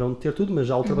dezembro vão ter tudo, mas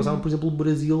já ultrapassaram, por exemplo, o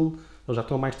Brasil. Eles já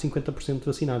estão a mais de 50%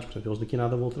 vacinados. Portanto, eles daqui a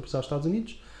nada vão ultrapassar os Estados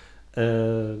Unidos.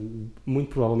 Muito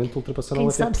provavelmente ultrapassaram até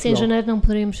Portugal. Quem sabe se em janeiro não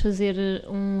poderíamos fazer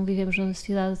Vivemos na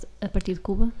Cidade a partir de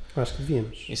Cuba? Acho que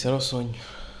devíamos. Isso era o sonho.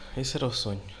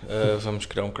 Vamos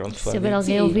criar um crowdfunding. Se houver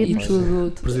alguém a ouvir,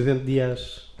 Presidente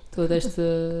Dias. Todo este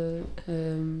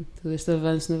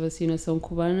avanço na vacinação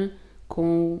cubana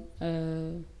com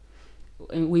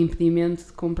o impedimento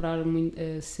de comprar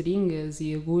seringas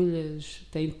e agulhas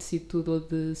tem sido tudo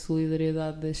de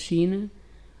solidariedade da China.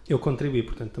 Eu contribuí,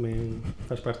 portanto também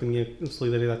faz parte da minha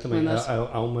solidariedade também.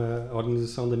 Há uma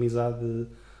organização de amizade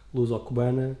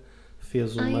luso-cubana,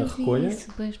 fez uma recolha.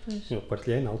 Pois. Eu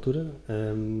partilhei na altura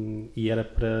e era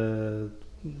para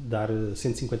dar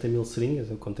 150 mil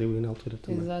seringas, eu contribuí na altura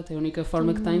também. Exato, é a única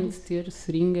forma que tem de ter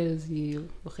seringas e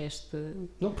o resto...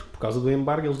 Não, porque por causa do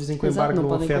embargo, eles dizem que o embargo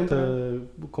não afeta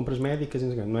compras médicas,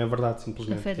 não é verdade,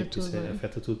 simplesmente. Afeta tudo. Isso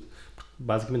afeta tudo. Porque,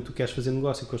 basicamente tu queres fazer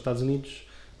negócio com os Estados Unidos,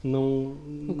 não...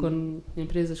 Ou com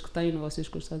empresas que têm negócios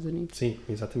com os Estados Unidos. Sim,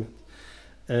 exatamente.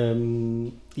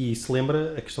 E se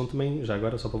lembra a questão também, já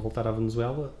agora, só para voltar à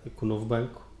Venezuela, com o novo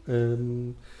banco,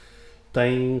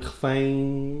 tem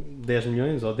refém 10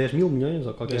 milhões ou 10 mil milhões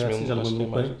ou qualquer coisa assim, já não lembro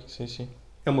muito bem. Sim.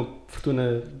 É uma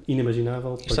fortuna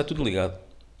inimaginável. Está tudo ligado.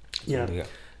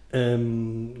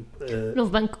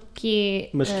 Novo banco que é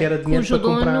mas que era dinheiro para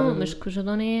comprar, mas cujo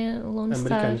dono é Lone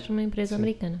Star, uma empresa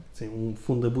americana. Sim, um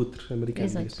fundo abutre americano.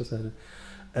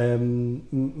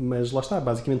 Mas lá está,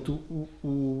 basicamente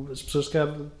as pessoas que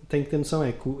têm que ter noção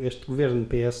é que este governo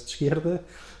PS de esquerda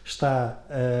está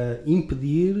a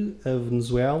impedir a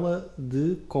Venezuela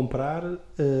de comprar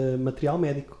material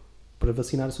médico para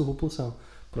vacinar a sua população.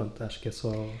 Pronto, acho que é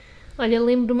só Olha,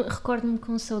 recordo-me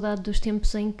com saudade dos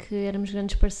tempos em que éramos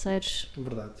grandes parceiros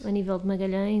Verdade. a nível de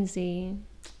Magalhães e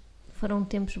foram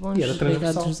tempos bons. E era Obrigado,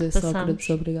 transversal. José Sócrates.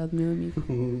 Obrigado, meu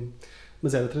amigo.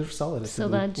 Mas era transversal, era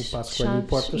Saudades o Passo de Coelho e Chaves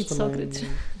Portas e de também. Sócrates.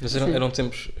 Mas eram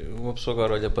tempos, uma pessoa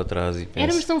agora olha para trás e pensa...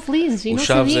 Éramos tão felizes e O não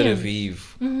Chaves sabíamos. era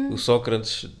vivo, o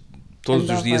Sócrates todos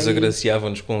Andava os dias aí.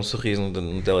 agraciava-nos com um sorriso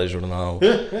no telejornal.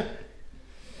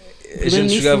 A Por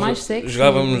gente isso, mais sexy,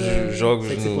 jogávamos jogos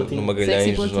Sexy no Platino. Magalhães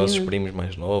Sexy dos nossos Platino. primos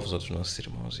mais novos ou dos nossos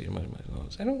irmãos e irmãs mais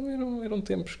novos. Eram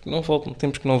tempos que não voltam,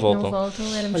 tempos que não voltam. Não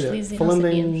voltam, éramos Olha, felizes e não falando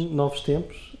sabíamos. em novos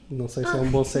tempos, não sei se é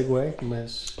um bom segue,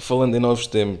 mas Falando em novos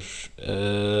tempos,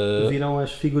 viram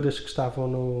as figuras que estavam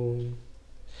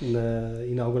na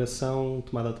inauguração,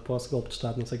 tomada de posse, golpe de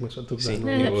Estado, não sei como é que estou a sim,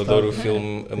 gozar, eu adoro o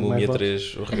filme A Tem Múmia mais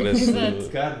 3, o regresso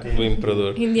do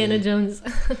Imperador. Indiana Jones.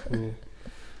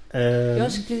 Eu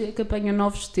acho que a campanha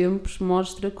Novos Tempos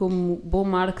mostra como bom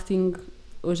marketing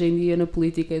hoje em dia na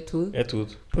política é tudo. É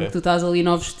tudo. Porque É. tu estás ali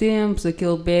Novos Tempos,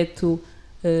 aquele Beto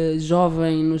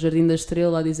jovem no Jardim da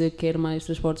Estrela a dizer que quer mais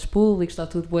transportes públicos, está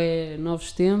tudo bem,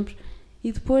 Novos Tempos.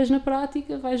 E depois na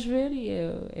prática vais ver e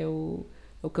é o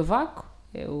Cavaco,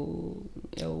 é o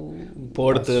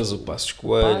Portas, o Passos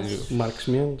Coelho, o Marcos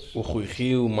Mendes. o Rui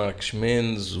Rio, o Marcos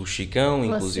Mendes, o Chicão,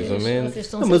 inclusivamente. Vocês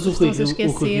estão Não, mas o Rui a Rio e o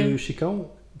esquecer. Chicão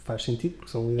faz sentido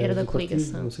porque são líderes Era da do partido,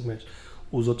 coligação. não sei como é.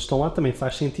 Os outros estão lá também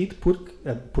faz sentido porque,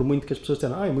 por muito que as pessoas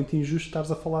disseram, é muito injusto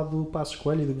estares a falar do Passos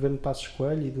Coelho e do governo de Passos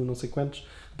Coelho e do não sei quantos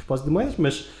a propósito de moedas,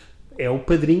 mas é o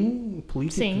padrinho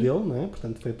político Sim. dele, não é?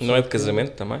 Portanto, foi a pessoa Não é de que-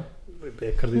 casamento também?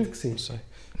 Acredito que sim. Não sei.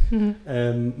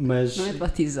 Mas não é de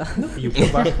batizado.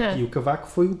 e o Cavaco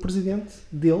foi o presidente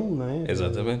dele, não é?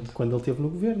 Exatamente. Quando ele esteve no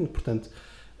governo. Portanto,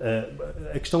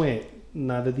 a questão é,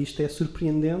 nada disto é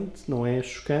surpreendente, não é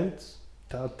chocante.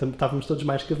 Estávamos todos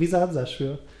mais que avisados, acho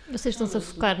eu. Vocês estão-se a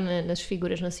focar nas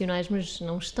figuras nacionais, mas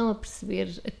não estão a perceber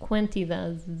a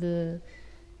quantidade de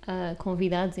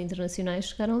convidados internacionais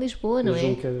que chegaram a Lisboa, não O é?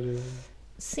 Juncker,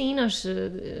 Sim,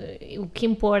 o que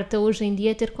importa hoje em dia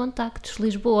é ter contactos.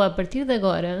 Lisboa, a partir de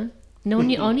agora,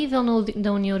 ao nível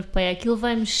da União Europeia, aquilo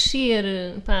vai mexer,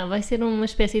 vai ser uma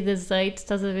espécie de azeite,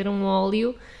 estás a ver, um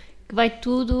óleo, que vai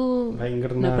tudo... vai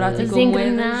engrenar. Na prática, As o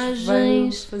Moedas engrenagens.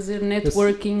 vai fazer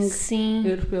networking Sim,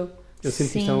 europeu. Eu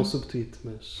sinto que isto sim. é um subtweet,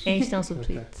 mas... Isto é um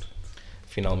subtweet. Ok.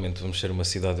 Finalmente vamos ser uma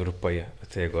cidade europeia.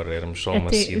 Até agora éramos só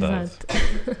uma cidade. Exato.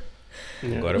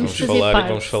 Agora Vamos vamos fazer falar, parte.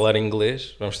 vamos falar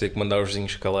inglês. Vamos ter que mandar os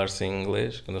vizinhos calar-se em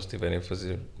inglês quando eles estiverem a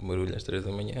fazer barulho às 3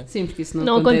 da manhã. Sim, porque isso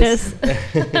Não acontece.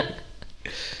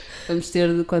 Vamos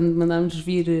ter, quando mandarmos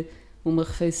vir uma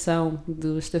refeição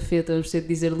de estafeta, vamos ter de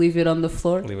dizer leave it on the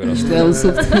floor. Leave it on Isto the é um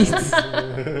subtweet.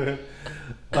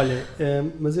 Olha,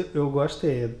 mas eu gosto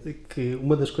de que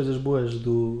uma das coisas boas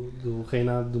do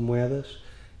reinado de Moedas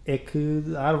é que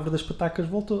a árvore das patacas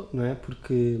voltou, não é?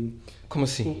 Porque... Como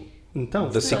assim? Então...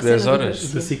 Das 5 10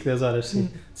 horas? Das 5 10 horas, sim.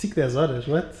 5 10 horas,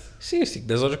 what? Sim, 5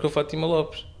 10 horas com a Fátima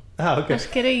Lopes. Ok. Acho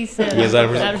que era isso. E as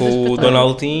árvores das com o patacas.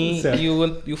 Donaldinho Certo.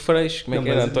 e o Freixo. Como é Não, que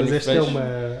era? António mas esta Freixo? é uma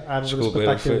árvore Desculpa, das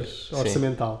era patacas sim.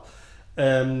 orçamental.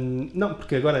 Não,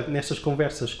 porque agora nestas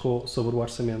conversas sobre o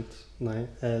orçamento, não é?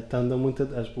 Anda muito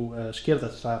a esquerda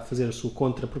está a fazer a sua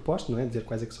contraproposta, não é? Dizer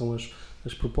quais é que são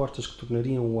as propostas que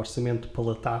tornariam o orçamento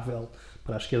palatável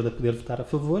para a esquerda poder votar a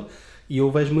favor, e eu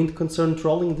vejo muito concern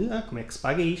trolling de como é que se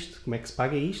paga isto, como é que se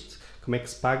paga isto, como é que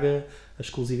se paga as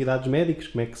exclusividades médicas,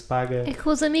 como é que se paga... É com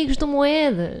os amigos do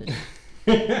Moedas.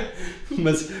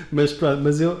 mas pronto,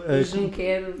 mas eu... O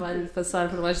Juncker vai-lhe passar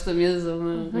por baixo da mesa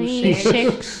um Vem cheque.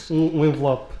 cheques. um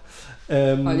envelope.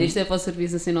 Olha, isto é para o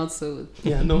Serviço Nacional de Saúde.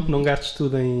 Não gastes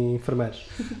tudo em enfermeiros.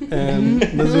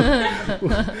 Mas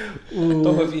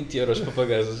Toma 20 euros para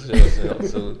pagar a Nacional de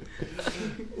Saúde.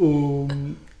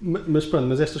 Mas pronto,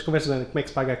 mas estas conversas, como é que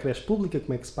se paga a creche pública,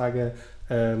 como é que se paga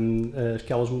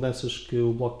aquelas mudanças que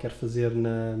o Bloco quer fazer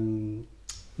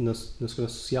na Segurança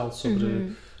Social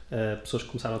sobre pessoas que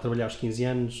começaram a trabalhar aos 15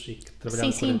 anos e que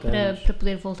trabalharam Sim, 40 anos.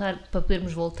 para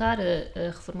podermos voltar a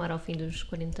reformar ao fim dos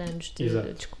 40 anos de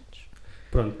Exato. descontos.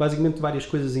 Pronto, basicamente várias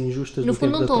coisas injustas No do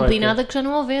fundo tempo não da estão a pedir Troika. nada que já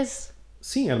não houvesse.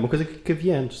 Sim, era uma coisa que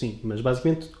havia antes, sim, mas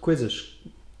basicamente coisas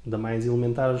da mais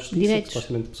elementar justiça, Direitos. que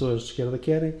supostamente pessoas de esquerda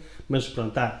querem, mas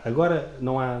pronto, agora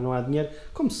não há dinheiro,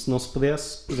 como se não se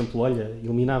pudesse, por exemplo, olha,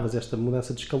 eliminavas esta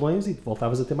mudança de escalões e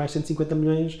voltavas a ter mais 150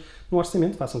 milhões no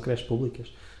orçamento, façam creches públicas,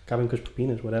 acabem com as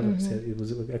propinas, whatever,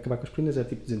 acabar com as propinas é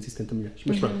tipo 270 milhões,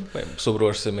 mas pronto. Bem, sobre o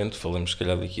orçamento, falamos se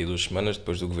calhar daqui a 2 semanas,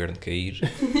 depois do governo cair.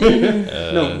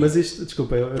 Não, mas isto,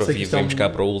 desculpa, eu sei que isto é Vivemos cá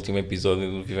para o último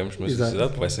episódio do Vivemos numa Exato.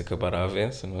 Sociedade, que vai-se acabar a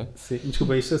avença, não é? Sim,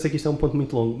 desculpa, eu sei que isto é um ponto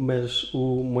muito longo, mas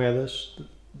o Moedas,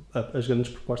 as grandes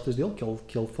propostas dele,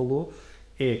 que ele falou,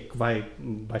 é que vai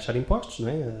baixar impostos, não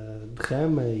é?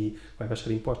 Derrama e vai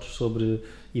baixar impostos sobre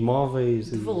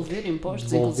imóveis. Devolver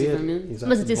impostos, inclusivamente.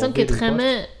 Mas atenção que a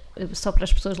derrama, só para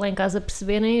as pessoas lá em casa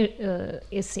perceberem,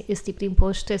 esse tipo de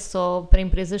imposto é só para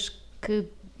empresas que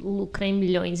lucrem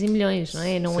milhões e milhões, não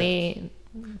é? Não é...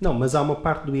 Não, mas há uma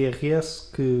parte do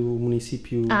IRS que o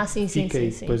município fica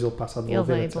e depois ele passa a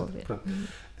devolver. Ele vai devolver.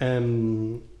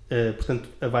 Portanto,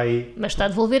 vai... Mas está a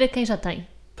devolver a quem já tem.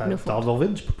 Está a devolver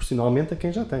desproporcionalmente a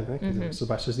quem já tem, não é? Quer dizer, as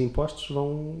baixas de impostos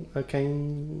vão a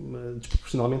quem...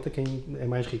 desproporcionalmente a quem é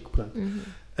mais rico, portanto.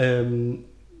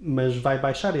 Mas vai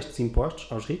baixar estes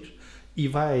impostos aos ricos e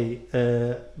vai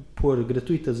pôr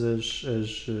gratuitas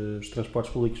os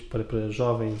transportes públicos para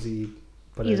jovens e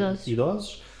para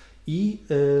idosos. E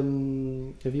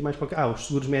havia mais qualquer... os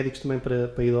seguros médicos também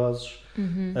para idosos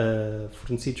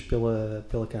fornecidos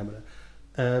pela Câmara.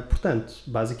 Portanto,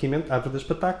 basicamente, árvore das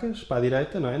patacas, para a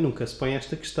direita, não é? Nunca se põe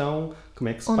esta questão, como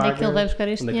é que se paga... Onde é que ele vai buscar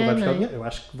este dinheiro, não é? Eu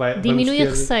acho que vai... Diminui a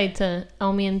receita,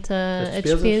 aumenta a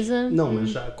despesa... Não, mas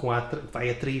já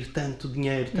vai atrair tanto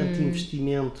dinheiro, tanto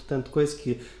investimento, tanto coisa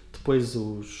que depois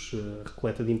a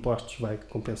recoleta de impostos vai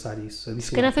compensar isso.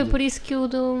 Se calhar foi por isso que o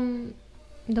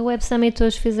da Web Summit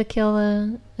hoje fez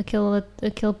aquele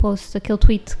post, aquele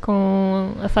tweet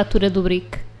com a fatura do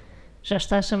BRIC. Já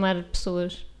está a chamar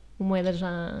pessoas... O Moeda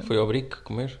já... Foi ao BRIC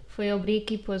comer? Foi ao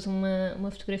BRIC e pôs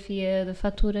uma fotografia da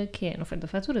fatura, não foi da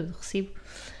fatura, do recibo,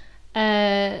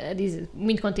 diz,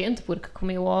 muito contente porque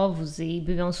comeu ovos e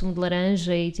bebeu um sumo de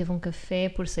laranja e teve um café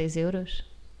por 6 euros.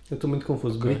 Eu estou muito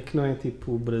confuso. Okay. BRIC não é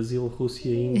tipo Brasil, Rússia,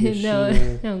 Índia, China...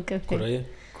 Não, é um café.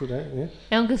 Coreia?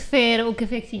 É um café, era o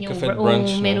café que tinha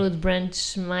brunch, um menu de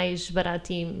brunch mais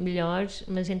barato e melhor,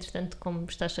 mas entretanto, como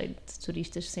está cheio de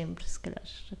turistas sempre, se calhar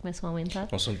já começam a aumentar.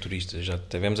 Não são turistas, já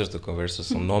tivemos esta conversa,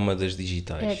 são nómadas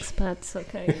digitais. Expats,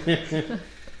 ok.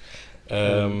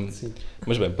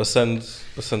 Mas bem,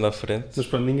 passando à frente. Mas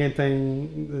pronto, ninguém tem.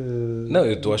 Não,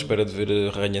 eu estou à espera de ver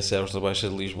arranha-céus da Baixa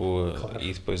de Lisboa, claro.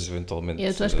 E depois eventualmente. Eu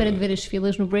estou à espera de ver as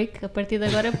filas no break a partir de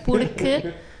agora,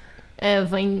 porque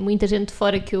vem muita gente de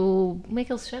fora que o. Como é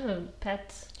que ele se chama?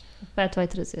 Pat vai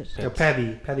trazer. É o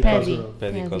Paddy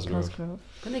Cosgrove.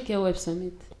 Quando é que é o Web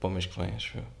Summit? Para o mês que vem,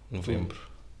 acho eu. Novembro.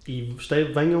 E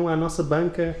venham à nossa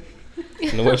banca.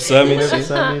 No Web Summit,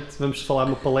 vamos falar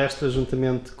uma palestra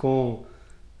juntamente com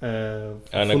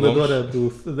a fundadora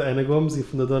da Ana Gomes e a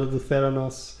fundadora do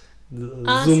Theranos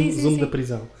Zoom da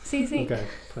prisão. Sim. Ok,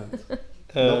 pronto.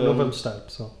 Não vamos estar,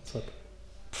 pessoal.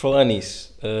 Por falar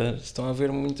nisso, estão a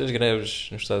haver muitas greves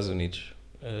nos Estados Unidos.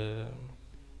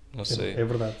 Não sei. É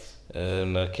verdade.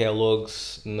 Na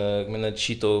Kellogg's, na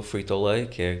Cheeto Frito-Lay,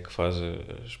 que é que faz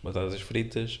as batatas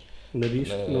fritas.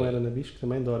 Nabisco, não era Nabisco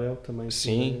também, Dorel também.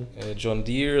 Sim, John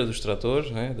Deere, dos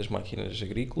tratores, né, das máquinas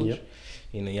agrícolas. Yep.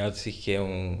 E na IADSI, que é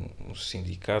um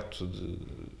sindicato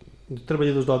de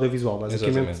trabalhadores do audiovisual,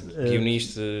 basicamente.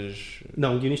 Guionistas...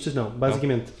 Não, guionistas não.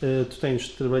 Basicamente, tu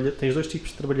tens dois tipos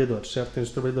de trabalhadores, certo? Tens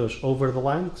os trabalhadores over the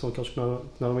line, que são aqueles que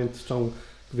normalmente estão,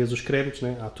 vês os créditos,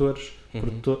 né? Atores,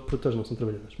 produtores não são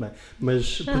trabalhadores, bem,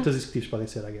 mas produtores executivos podem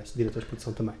ser, diretores de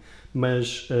produção também.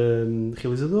 Mas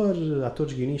realizador,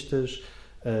 atores, guionistas,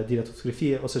 diretor de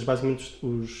fotografia, ou seja, basicamente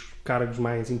os cargos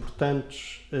mais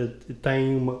importantes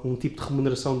têm um tipo de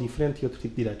remuneração diferente e outro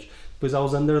tipo de direitos. Depois há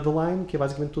os under the line, que é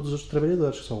basicamente todos os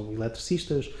trabalhadores, que são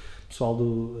eletricistas, pessoal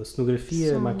da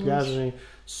cenografia, maquilhagem,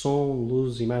 som,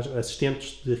 luz, imagem,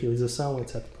 assistentes de realização,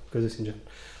 etc. Coisas assim de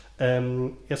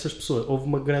género. Essas pessoas, houve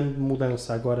uma grande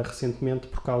mudança agora recentemente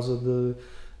por causa de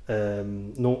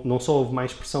não só houve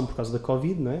mais pressão por causa da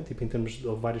Covid, não é? Tipo, em termos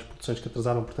houve várias produções que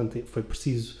atrasaram, portanto foi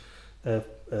preciso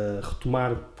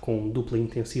retomar com dupla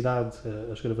intensidade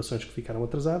as gravações que ficaram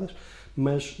atrasadas,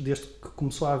 mas desde que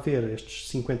começou a haver estes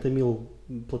 50 mil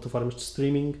plataformas de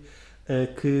streaming,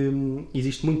 que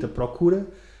existe muita procura,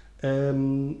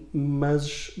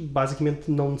 mas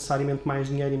basicamente não necessariamente mais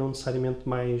dinheiro e não necessariamente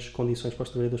mais condições para os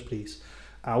trabalhadores para isso.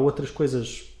 Há outras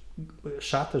coisas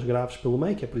chatas, graves pelo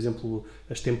meio, que é, por exemplo,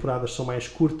 as temporadas são mais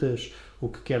curtas, o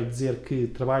que quer dizer que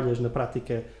trabalhas na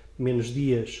prática menos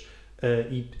dias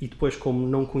e depois, como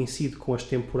não coincide com as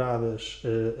temporadas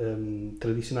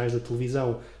tradicionais da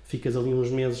televisão, ficas ali uns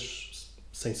meses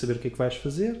sem saber o que é que vais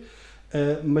fazer,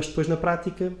 mas depois na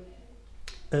prática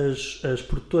as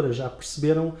produtoras já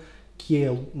perceberam que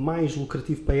é mais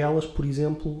lucrativo para elas, por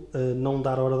exemplo, não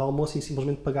dar a hora de almoço e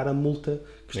simplesmente pagar a multa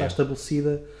que está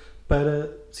estabelecida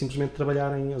para simplesmente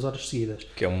trabalharem as horas seguidas.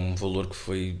 Que é um valor que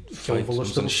foi feito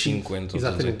nos anos 50 ou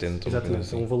anos 80. Exatamente,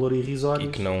 assim. É um valor irrisório. E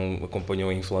que não acompanhou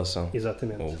a inflação.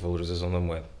 Exatamente. Ou a valorização da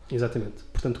moeda. Exatamente.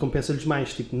 Portanto, compensa-lhes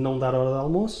mais tipo, não dar a hora de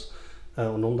almoço,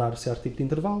 ou não dar certo tipo de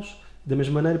intervalos. Da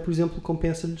mesma maneira, por exemplo,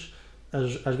 compensa-lhes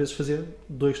às vezes fazer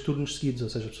 2 turnos seguidos, ou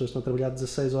seja, as pessoas estão a trabalhar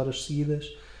 16 horas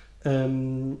seguidas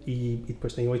e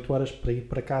depois têm 8 horas para ir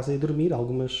para casa e dormir.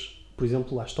 Algumas, por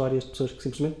exemplo, há histórias de pessoas que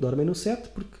simplesmente dormem no set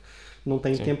porque não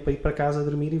têm tempo para ir para casa,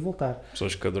 dormir e voltar.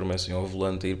 Pessoas que adormecem ao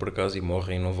volante a ir para casa e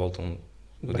morrem e não voltam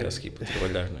no dia a seguir para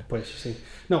trabalhar, não é? Pois, sim.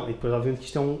 Não, e depois, obviamente,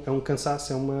 isto é um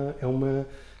cansaço,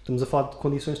 estamos a falar de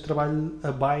condições de trabalho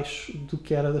abaixo do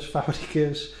que era das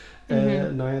fábricas,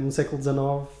 não é? No século XIX,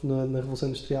 na Revolução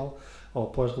Industrial, ou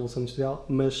pós-Revolução Industrial,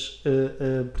 mas,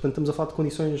 portanto, estamos a falar de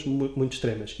condições muito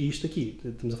extremas. E isto aqui,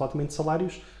 estamos a falar também de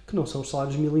salários que não são os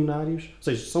salários milionários, ou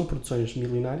seja, são produções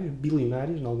milionárias,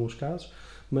 bilionárias, em alguns casos,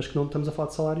 mas que não estamos a falar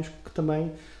de salários que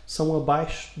também são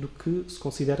abaixo do que se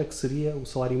considera que seria o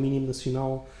salário mínimo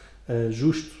nacional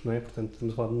justo, não é? Portanto,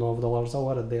 estamos a falar de $9 a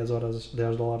hora,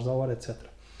 $10 a hora, etc.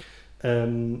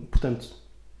 Portanto,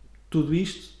 tudo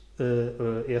isto,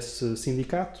 esse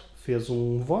sindicato fez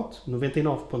um voto,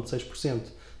 99,6%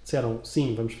 disseram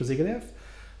sim, vamos fazer greve.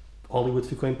 Hollywood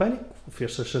ficou em pânico,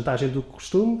 fez-se a chantagem do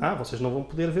costume. Vocês não vão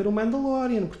poder ver o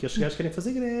Mandalorian porque estes gajos querem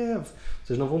fazer greve.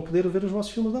 Vocês não vão poder ver os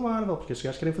vossos filmes da Marvel porque estes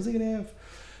gajos querem fazer greve.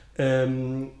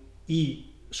 E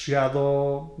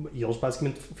eles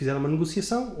basicamente fizeram uma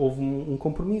negociação, houve um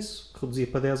compromisso que reduzia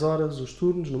para 10 horas os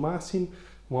turnos no máximo,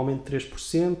 um aumento de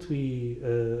 3% e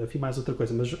enfim, mais outra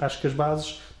coisa. Mas acho que as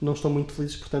bases não estão muito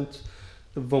felizes, portanto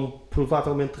vão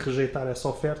provavelmente rejeitar essa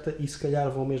oferta e se calhar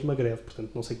vão mesmo à greve.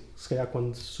 Portanto, não sei, se calhar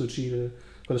quando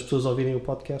as pessoas ouvirem o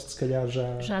podcast, se calhar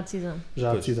já há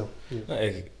decisão.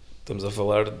 Estamos a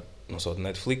falar não só de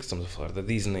Netflix, estamos a falar da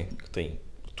Disney, que tem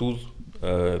tudo.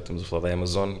 Estamos a falar da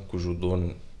Amazon, cujo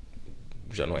dono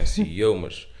já não é CEO,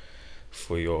 mas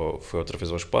foi outra vez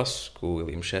ao espaço, com o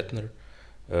William Shatner.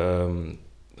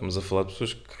 Estamos a falar de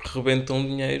pessoas que rebentam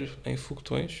dinheiro em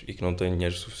foguetões e que não têm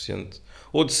dinheiro suficiente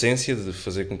ou decência de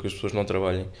fazer com que as pessoas não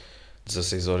trabalhem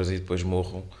 16 horas e depois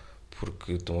morram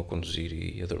porque estão a conduzir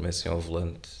e adormecem ao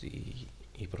volante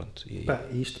e pronto.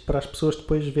 Isto para as pessoas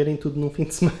depois verem tudo num fim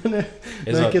de semana.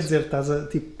 Não é? Quer dizer,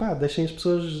 deixem as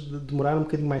pessoas demorar um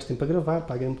bocadinho mais tempo a gravar,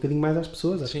 paguem um bocadinho mais às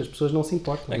pessoas. Acho que as pessoas não se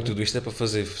importam. Que tudo isto é para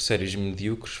fazer séries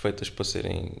medíocres feitas para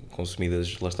serem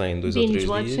consumidas, lá está, em 2 ou 3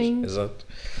 dias. Exato.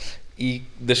 E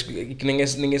que ninguém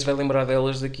se vai lembrar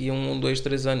delas daqui a 1, 2,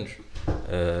 3 anos.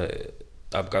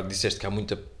 Há bocado disseste que há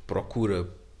muita procura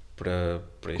para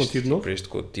este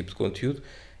tipo de conteúdo.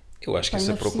 Eu acho que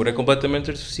essa procura é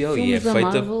completamente artificial e é feita...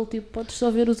 Marvel, podes só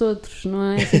ver os outros, não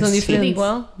é? É tão diferente.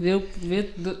 Igual.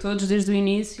 Ver todos desde o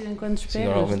início enquanto esperas.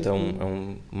 Normalmente é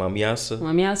uma ameaça. Uma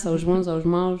ameaça aos bons, aos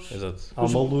maus. Exato. Há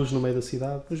uma luz no meio da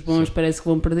cidade. Os bons parece que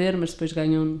vão perder, mas depois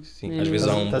ganham... Sim. Às vezes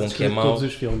há um bom que é mau. Todos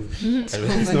os filmes. Às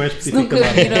vezes não é específico.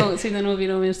 Se ainda não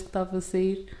viram este que estava a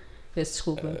sair... Peço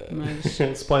desculpa, mas...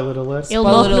 Spoiler alert.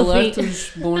 Spoiler alert,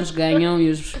 os bons ganham e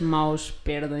os maus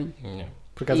perdem.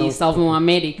 E salvam a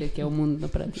América, que é o mundo na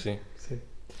prática. Sim.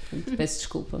 Peço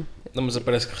desculpa. Não, mas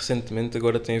parece que recentemente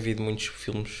agora tem havido muitos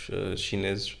filmes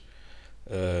chineses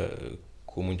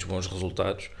com muitos bons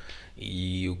resultados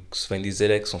e o que se vem dizer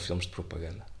é que são filmes de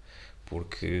propaganda.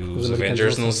 Porque os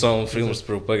Avengers não são filmes de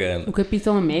propaganda. O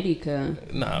Capitão América,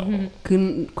 não.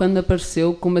 Que quando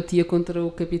apareceu combatia contra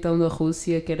o capitão da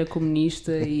Rússia, que era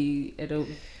comunista e era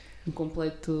um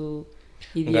completo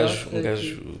idiota. Um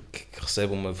gajo que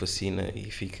recebe uma vacina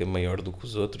e fica maior do que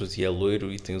os outros e é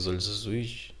loiro e tem os olhos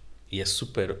azuis e é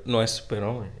não é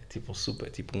super-homem, é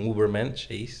tipo um Ubermensch,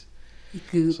 é isso? E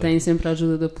que tem sempre a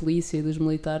ajuda da polícia e dos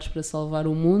militares para salvar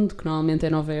o mundo, que normalmente é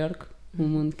Nova Iorque, o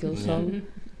mundo que eles salvam.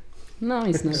 Não,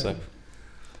 isso não é.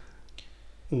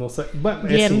 Não sei.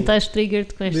 Guilherme, estás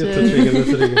triggered com esta...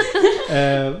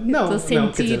 Estou a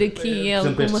sentir aqui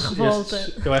alguma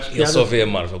revolta. Eu acho que ele só vê a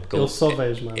Marvel, porque ele só vê a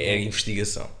Marvel. É a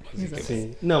investigação.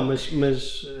 Sim. Não, mas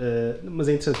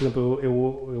é interessante, por exemplo,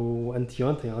 eu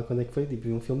anteontem, quando é que foi?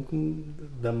 Vi um filme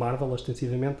da Marvel,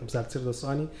 ostensivamente, apesar de ser da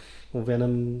Sony, o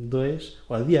Venom 2,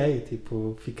 odiei,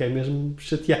 fiquei mesmo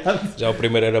chateado. Já o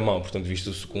primeiro era mau, portanto viste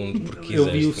o segundo porque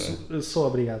quiseste. Eu vi só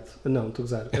obrigado. Não, estou a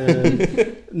gozar.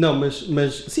 Não,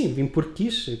 mas sim, vim porque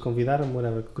quis, convidaram-me,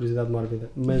 whatever, curiosidade mórbida.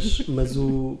 Mas por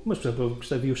exemplo,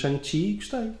 eu vi o Shang-Chi e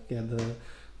gostei,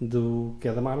 que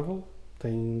é da Marvel. Para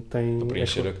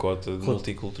preencher a cota de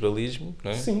multiculturalismo,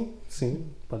 não é? Sim.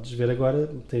 Podes ver agora,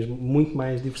 tens muito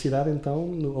mais diversidade,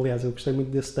 então. Aliás, eu gostei muito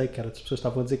desse take, as pessoas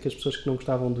estavam a dizer que as pessoas que não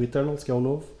gostavam do Eternals, que é o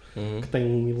novo, que tem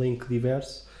um elenco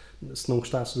diverso, se não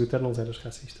gostasses do Eternals eras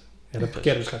racista. Era porque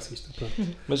eras racista.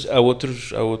 Pronto. Mas há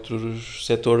outros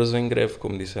setores em greve,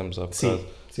 como dissemos há bocado.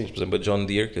 Sim. Por exemplo, a John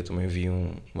Deere, que eu também vi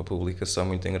uma publicação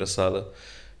muito engraçada,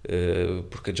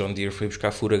 porque a John Deere foi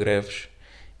buscar fura-greves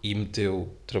e meteu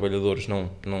trabalhadores não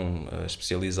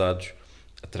especializados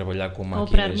a trabalhar com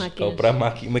operar máquinas, a operar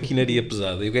maquinaria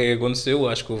pesada. E o que é que aconteceu?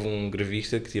 Acho que houve um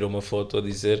grevista que tirou uma foto a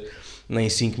dizer nem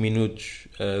 5 minutos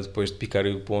depois de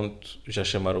picarem o ponto já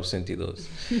chamaram o 112.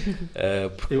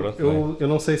 Porque, eu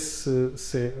não sei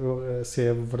se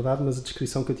é verdade, mas a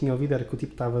descrição que eu tinha ouvido era que o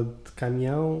tipo estava de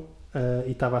caminhão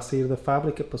e estava a sair da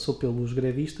fábrica, passou pelos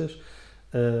grevistas,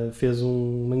 fez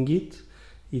um manguite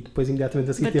e depois imediatamente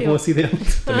a seguir teve um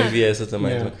acidente. Também vi essa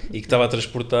também. E que estava a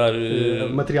transportar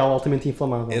material altamente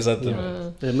inflamável.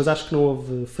 Exatamente. Mas acho que não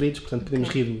houve feridos, portanto podemos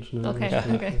rir-nos. Não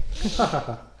é?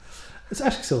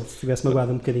 Acho que se ele tivesse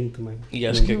magoado um bocadinho também. E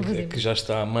acho que já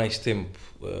está há mais tempo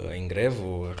em greve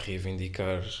ou a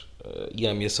reivindicar e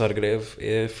a ameaçar greve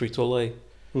é a Frito-Lay,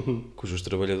 cujos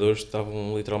trabalhadores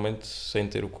estavam literalmente sem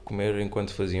ter o que comer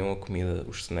enquanto faziam a comida,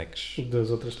 os snacks das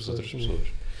outras pessoas.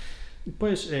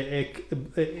 Pois,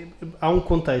 há um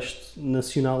contexto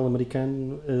nacional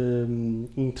americano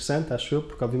interessante, acho eu,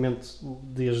 porque obviamente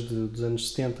desde os anos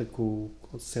 60,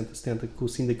 60, 70, que o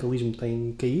sindicalismo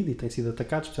tem caído e tem sido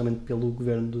atacado, especialmente pelo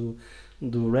governo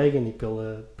do Reagan e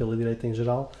pela direita em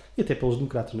geral, e até pelos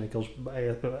democratas, não é? Que eles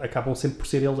acabam sempre por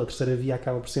ser eles, a terceira via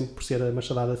acaba sempre por ser a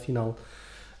machadada final,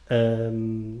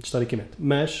 historicamente.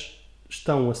 Mas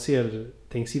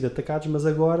têm sido atacados, mas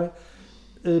agora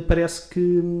parece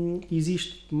que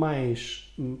existe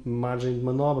mais margem de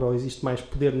manobra ou existe mais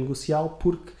poder negocial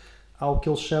porque há o que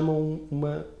eles chamam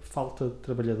uma falta de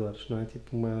trabalhadores, não é?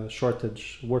 Tipo uma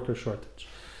worker shortage.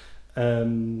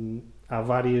 Há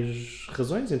várias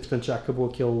razões, entretanto já acabou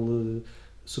aquele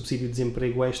subsídio de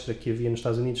desemprego extra que havia nos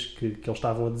Estados Unidos que eles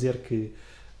estavam a dizer que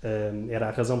era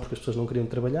a razão porque as pessoas não queriam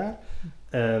trabalhar,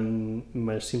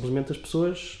 mas simplesmente as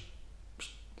pessoas,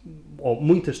 ou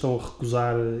muitas estão a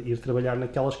recusar ir trabalhar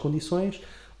naquelas condições,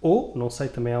 ou, não sei,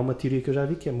 também há uma teoria que eu já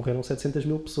vi que morreram 700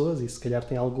 mil pessoas e se calhar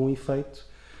tem algum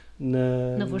efeito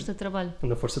na força de trabalho.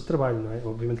 Na força de trabalho, não é?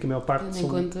 Obviamente que a maior parte são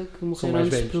mais velhos. Tendo em conta que morreram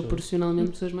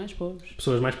desproporcionalmente pessoas mais pobres.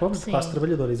 Pessoas mais pobres, de classe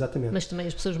trabalhadora, exatamente. Mas também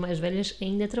as pessoas mais velhas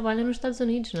ainda trabalham nos Estados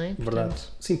Unidos, não é? Portanto, verdade.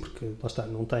 Sim, porque, lá está,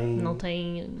 não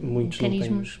têm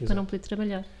mecanismos para não poder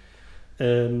trabalhar.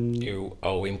 Eu,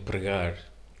 ao empregar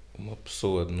uma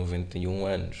pessoa de 91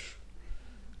 anos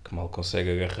que mal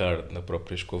consegue agarrar na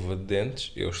própria escova de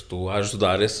dentes, eu estou a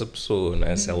ajudar essa pessoa, não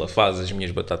é? Se ela faz as minhas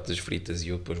batatas fritas e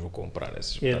eu depois vou comprar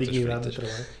essas batatas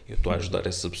fritas, eu estou a ajudar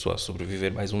essa pessoa a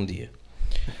sobreviver mais um dia.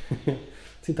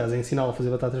 Sim, estás a ensiná-la a fazer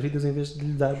batatas fritas em vez de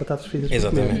lhe dar batatas fritas.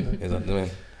 Exatamente,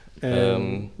 exatamente.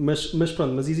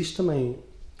 Mas existe também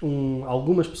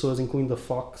algumas pessoas, incluindo a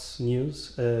Fox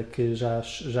News, que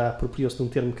já apropriou-se de um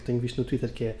termo que tenho visto no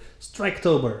Twitter que é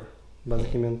Striketober,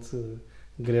 basicamente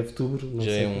greve-tubro.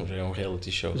 Já é um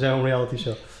reality show. Já é um reality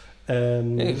show.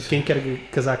 Quem quer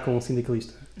casar com um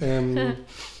sindicalista.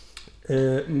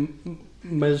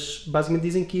 Mas basicamente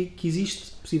dizem que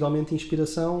existe possivelmente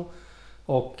inspiração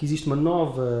ou que existe uma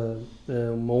nova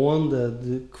uma onda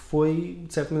que foi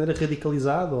de certa maneira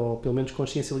radicalizada ou pelo menos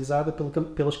consciencializada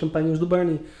pelas campanhas do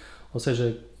Bernie, ou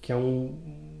seja, que é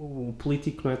um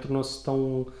político, não é? Tornou-se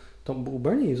tão o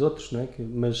Bernie e os outros, não é?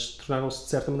 Mas tornaram-se de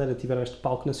certa maneira, tiveram este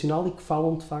palco nacional e que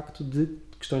falam de facto de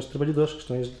questões de trabalhadores,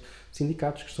 questões de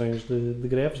sindicatos, questões de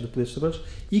greves, de poderes de trabalhadores,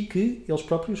 e que eles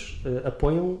próprios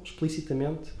apoiam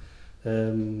explicitamente.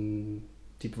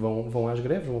 Tipo, vão às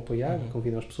greves, vão apoiar,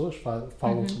 convidam as pessoas, falam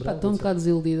sobre elas. Estou um bocado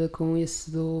desiludida com esse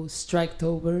do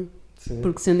Striketober,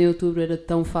 porque sendo em outubro era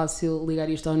tão fácil ligar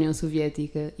isto à União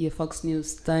Soviética e a Fox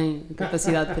News tem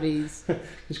capacidade para isso.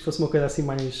 Acho que fosse uma coisa assim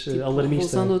mais tipo,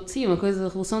 alarmista. Sim, uma coisa,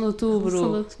 Revolução de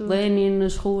Outubro, Lenin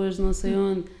nas ruas, não sei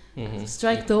onde.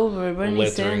 Striketober,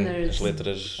 Bernie Sanders. As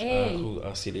letras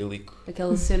a cirílico.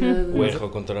 Aquela cena o R ao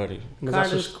contrário.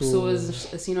 Caras de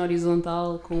pessoas assim na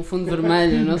horizontal com um fundo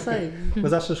vermelho, não sei.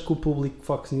 Mas achas que o público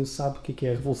Fox News sabe o que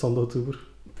é a Revolução de Outubro?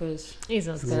 Pois.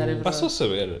 Exato. Passou a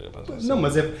saber. Não,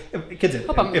 mas quer dizer,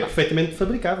 é perfeitamente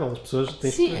fabricável. As pessoas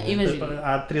têm. Sim, imagina.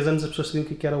 Há 3 anos as pessoas sabiam o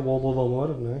que era o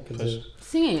Holodomor, não é? Quer dizer,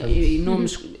 sim, e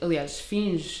nomes, aliás,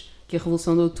 fins que a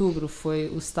Revolução de Outubro foi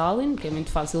o Stalin, que é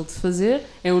muito fácil de se fazer,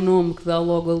 é um nome que dá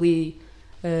logo ali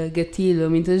gatilho a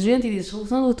muita gente e diz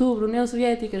Revolução de Outubro, União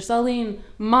Soviética, Stalin,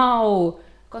 Mao,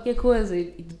 qualquer coisa.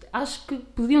 E acho que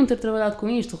podiam ter trabalhado com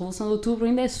isto. A Revolução de Outubro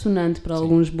ainda é sonante para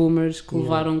alguns boomers que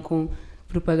levaram com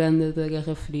propaganda da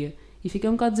Guerra Fria. E fiquei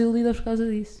um bocado desiludida por causa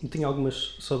disso. Eu tinha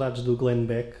algumas saudades do Glenn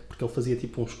Beck, porque ele fazia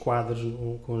tipo uns quadros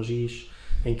com giz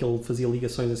em que ele fazia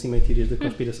ligações assim meio teorias da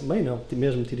conspiração, bem não,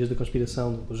 mesmo teorias da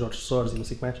conspiração do Jorge Soros e não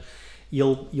sei o que mais, e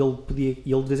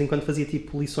ele de vez em quando fazia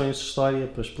tipo lições de história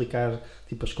para explicar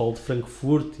tipo a escola de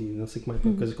Frankfurt e não sei o que mais,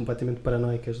 coisas completamente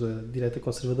paranoicas da direita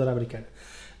conservadora americana.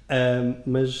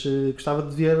 Mas gostava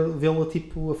de vê-lo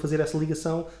tipo, a fazer essa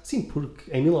ligação. Sim, porque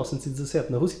em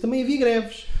 1917 na Rússia também havia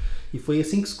greves. E foi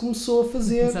assim que se começou a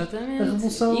fazer Exatamente. a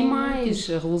Revolução. E mais,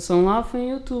 a Revolução lá foi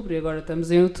em outubro. E agora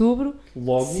estamos em outubro,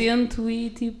 logo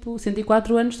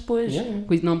 104 anos depois. Yeah.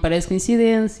 Não parece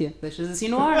coincidência. Deixas assim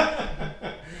no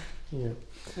ar. Yeah.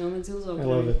 É uma desilusão. I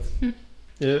love it.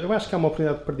 Eu acho que há uma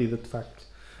oportunidade perdida, de facto.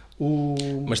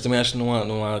 Mas também acho que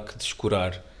não há que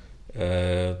descurar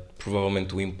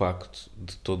provavelmente o impacto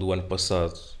de todo o ano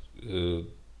passado,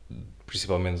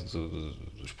 principalmente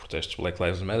dos protestos Black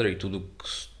Lives Matter e tudo o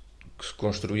que se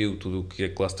construiu, tudo o que a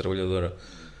classe trabalhadora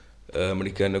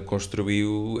americana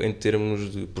construiu em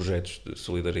termos de projetos de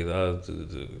solidariedade,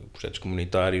 de projetos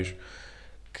comunitários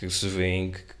que se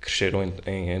vêem que cresceram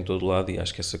em todo lado, e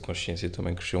acho que essa consciência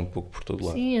também cresceu um pouco por todo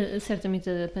lado. Sim, certamente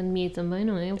a pandemia também,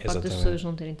 não é? O facto das pessoas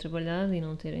não terem trabalhado e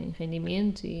não terem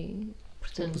rendimento e,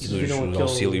 portanto... E dos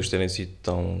auxílios terem sido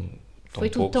tão foi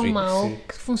tudo poucos, tão mau sim,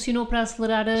 que funcionou para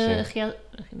acelerar a reação.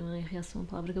 Não é a reação a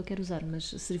palavra que eu quero usar, mas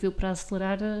serviu para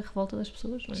acelerar a revolta das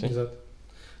pessoas, não é? Sim, exato.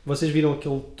 Vocês viram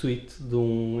aquele tweet de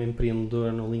um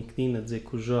empreendedor no LinkedIn a dizer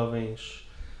que os jovens...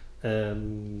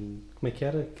 como é que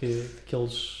era? Que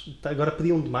eles agora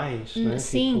pediam demais, não é?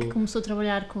 Sim, tipo, que começou a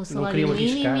trabalhar com o salário mínimo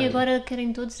arriscar. E agora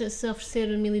querem todos se oferecer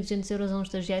 1.200 euros a um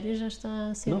estagiário, já está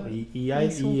a ser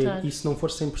e se não for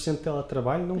 100% de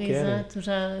teletrabalho, não querem. Exato,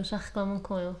 já reclamam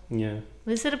com ele. Yeah.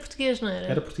 Mas isso era português, não era?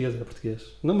 Era português.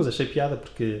 Não, mas achei piada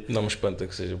porque... Não me espanta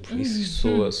que seja, porque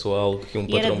isso soa algo que um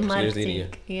patrão português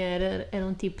diria. E era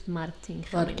um tipo de marketing.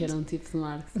 Claro realmente. Que era um tipo de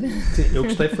marketing. Sim, eu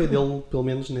gostei foi dele, pelo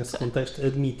menos nesse contexto,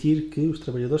 admitir que os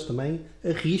trabalhadores também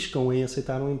arriscam em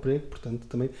aceitar um emprego, portanto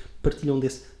também partilham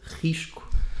desse risco,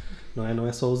 não é? Não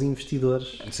é só os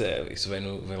investidores. Isso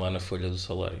vem lá na folha do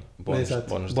salário.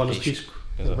 Bónus de risco.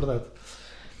 É verdade.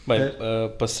 Bem,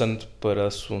 passando para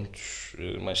assuntos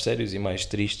mais sérios e mais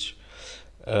tristes,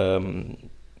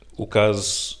 o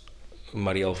caso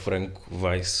Marielle Franco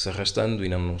vai-se arrastando e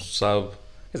não se sabe,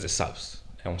 quer dizer, sabe-se,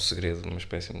 é um segredo, uma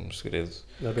espécie de um segredo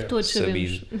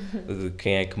sabido de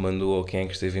quem é que mandou ou quem é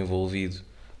que esteve envolvido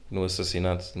no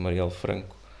assassinato de Marielle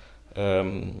Franco.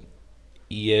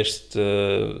 E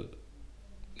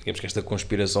digamos que esta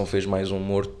conspiração fez mais um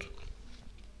morto.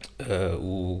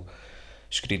 O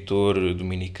escritor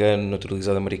dominicano,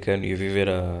 naturalizado americano e a viver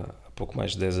há pouco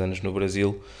mais de 10 anos no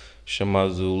Brasil,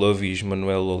 chamado Lovis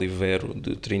Manuel Olivero,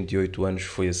 de 38 anos,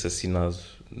 foi assassinado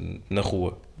na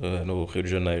rua, no Rio de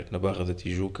Janeiro, na Barra da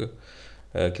Tijuca,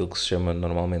 aquilo que se chama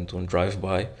normalmente um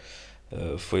drive-by.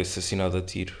 Foi assassinado a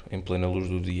tiro em plena luz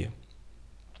do dia,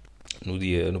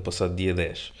 no passado dia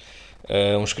 10.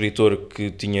 Um escritor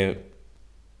que tinha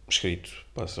escrito,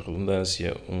 passa a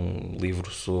redundância, um livro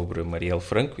sobre Marielle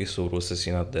Franco e sobre o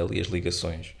assassinato dela e as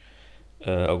ligações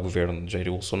ao governo de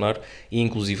Jair Bolsonaro, e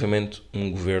inclusivamente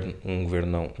um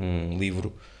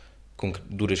livro com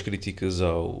duras críticas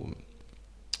ao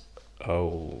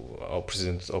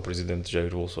presidente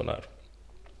Jair Bolsonaro.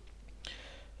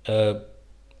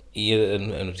 E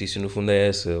a notícia no fundo é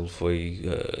essa: ele foi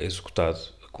executado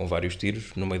com vários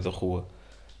tiros no meio da rua.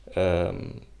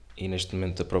 E neste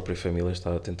momento a própria família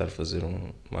está a tentar fazer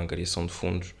uma angariação de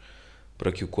fundos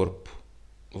para que o corpo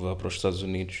vá para os Estados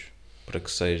Unidos, para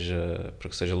que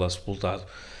seja lá sepultado.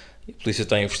 E a polícia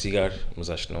está a investigar,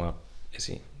 mas acho que não há,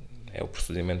 assim, é o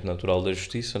procedimento natural da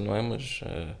justiça, não é? Mas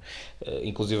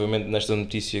inclusivamente nesta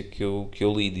notícia que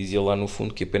eu li, dizia lá no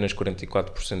fundo que apenas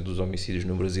 44% dos homicídios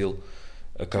no Brasil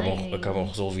acabam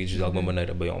resolvidos de alguma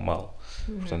maneira, bem ou mal.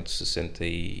 Portanto,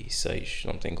 66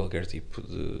 não tem qualquer tipo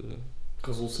de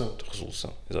resolução,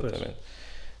 exatamente.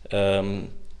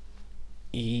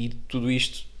 E tudo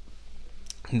isto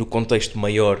no contexto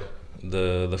maior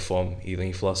da fome e da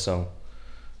inflação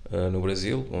no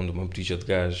Brasil, onde uma botija de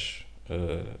gás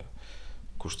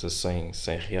custa 100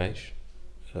 reais,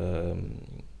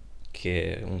 que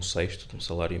é um sexto de um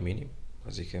salário mínimo,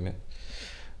 basicamente.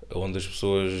 Onde as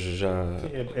pessoas já...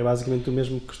 É basicamente o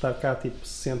mesmo que custar cá, tipo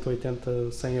 60,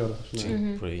 80, 100 euros. Não é?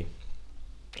 Sim, por aí.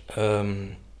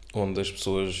 Onde as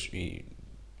pessoas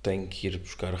têm que ir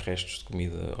buscar restos de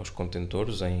comida aos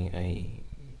contentores em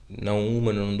não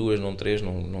uma, não duas, não três,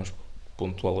 não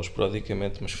pontuá-las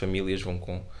esporadicamente, mas famílias vão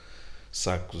com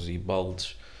sacos e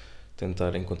baldes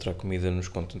tentar encontrar comida nos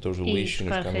contentores do lixo,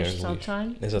 nos caminhões de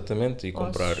lixo. Exatamente, e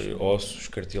comprar ossos,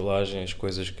 cartilagens,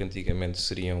 coisas que antigamente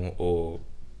serviam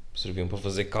para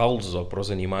fazer caldos ou para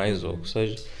os animais ou o que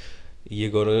seja. E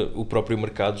agora o próprio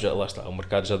mercado o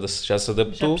mercado já se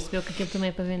adaptou. Já percebeu que aquilo também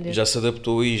é para vender. Já se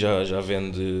adaptou e já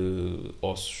vende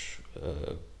ossos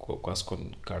quase com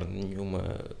carne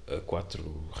nenhuma a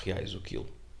 4 reais o quilo.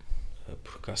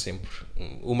 porque há sempre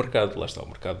o mercado, lá está, o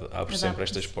mercado abre sempre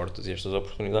estas portas e estas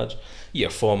oportunidades, e a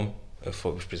fome,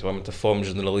 principalmente a fome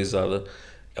generalizada,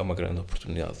 é uma grande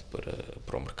oportunidade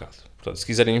para o mercado. Portanto, se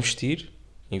quiserem investir,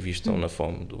 invistam na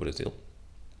fome do Brasil.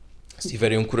 Se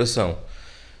tiverem um coração,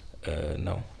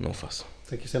 não façam.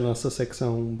 Sei que isto é a nossa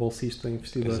secção bolsista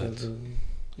investidora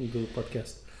do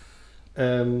podcast.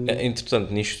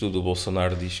 Entretanto, nisto tudo, o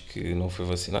Bolsonaro diz que não foi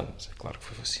vacinado, mas é claro que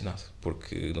foi vacinado,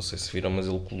 porque, não sei se viram, mas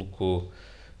ele colocou,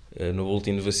 no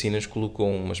boletim de vacinas, colocou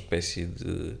uma espécie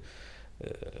de...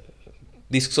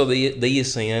 disse que só daí a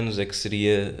 100 anos é que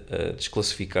seria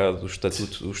desclassificado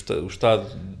o estado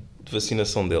de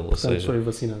vacinação dele. Portanto, ou seja, foi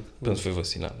vacinado. Portanto, foi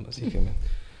vacinado, basicamente.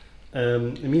 A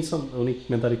mim, o único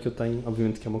comentário que eu tenho,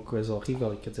 obviamente que é uma coisa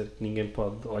horrível, e quer dizer que ninguém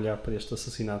pode olhar para este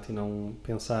assassinato e não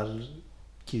pensar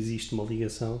que existe uma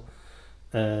ligação,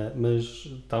 mas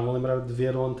estava a lembrar de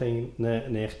ver ontem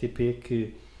na RTP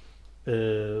que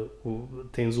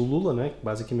tens o Lula, não é? Que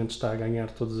basicamente está a ganhar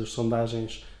todas as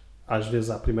sondagens, às vezes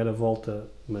à primeira volta,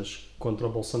 mas contra o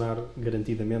Bolsonaro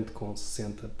garantidamente com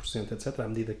 60%, etc., à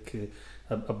medida que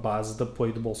a base de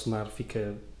apoio do Bolsonaro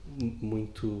fica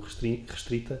muito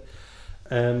restrita,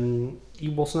 e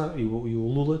o Bolsonaro e o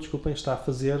Lula, desculpem, está a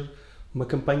fazer uma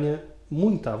campanha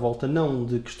muito à volta, não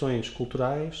de questões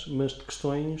culturais, mas de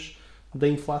questões da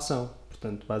inflação.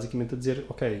 Portanto, basicamente a dizer,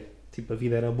 ok, tipo, a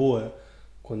vida era boa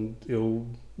quando eu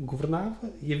governava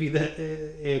e a vida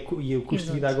e o custo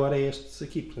de vida agora é este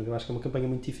aqui. Portanto, eu acho que é uma campanha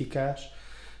muito eficaz,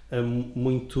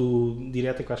 muito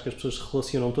direta, que eu acho que as pessoas se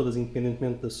relacionam todas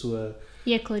independentemente da sua...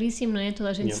 E é claríssimo, não é? Toda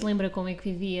a gente se lembra como é que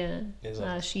vivia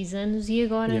há X anos e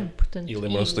agora, portanto... E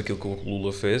lembram-se daquilo que o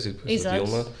Lula fez e depois a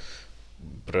Dilma,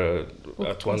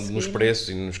 atuando nos preços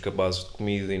e nos cabazes de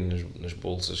comida e nas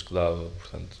bolsas que dava,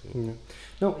 portanto...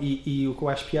 Não, e o que eu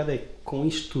acho piada é que com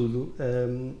isto tudo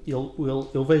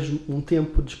eu vejo um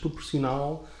tempo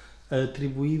desproporcional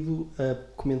atribuído a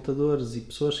comentadores e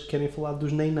pessoas que querem falar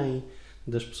dos nem-nem,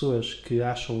 das pessoas que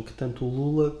acham que tanto o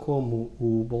Lula como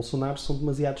o Bolsonaro são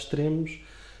demasiado extremos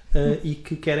e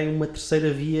que querem uma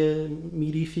terceira via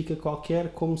mirífica qualquer,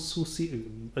 como se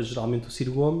geralmente o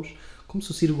Ciro Gomes, como se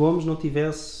o Ciro Gomes não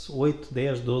tivesse 8,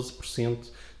 10, 12%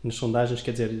 nas sondagens,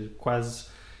 quer dizer, quase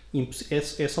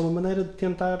é só uma maneira de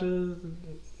tentar,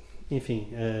 enfim,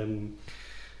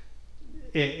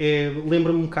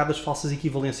 lembra-me um bocado das falsas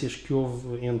equivalências que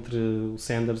houve entre o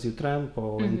Sanders e o Trump,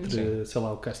 ou entre, sei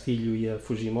lá, o Castilho e a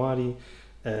Fujimori.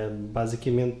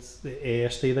 Basicamente é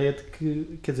esta ideia de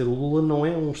que, quer dizer, o Lula não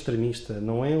é um extremista,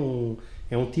 não é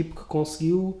um tipo que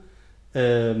conseguiu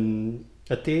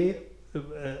até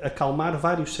acalmar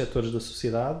vários setores da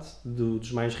sociedade,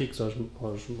 dos mais ricos aos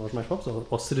mais pobres,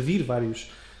 ou servir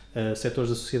vários setores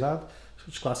da sociedade.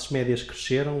 As classes médias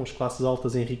cresceram, as classes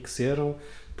altas enriqueceram.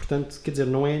 Portanto, quer dizer,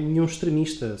 não é nenhum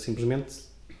extremista,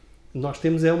 simplesmente nós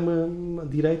temos uma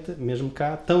direita, mesmo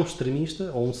cá, tão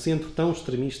extremista, ou um centro tão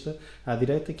extremista à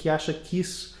direita, que acha que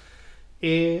isso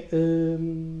é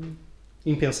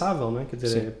impensável, não é? Quer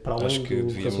dizer, é para além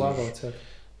do razoável, etc.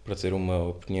 Para ter uma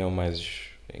opinião mais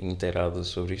inteirada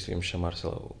sobre isto, devíamos chamar, sei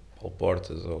lá, o Paulo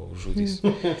Portas ou o Judice.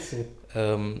 Sim.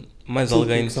 Mas sim,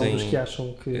 alguém são tem... dos que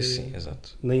acham que sim,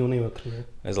 exato. Nem um nem outro, não é?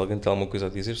 Mas alguém tem alguma coisa a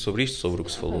dizer sobre isto, sobre o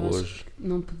que se falou hoje?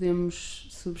 Não podemos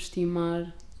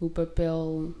subestimar o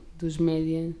papel dos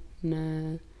média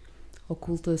na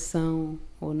ocultação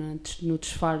ou no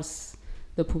disfarce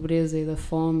da pobreza e da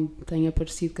fome. Tem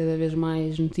aparecido cada vez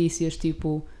mais notícias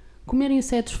tipo: comer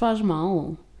insetos faz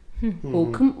mal.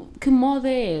 Ou que moda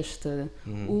é esta?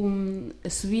 A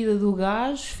subida do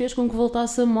gás fez com que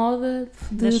voltasse a moda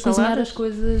de cozinhar as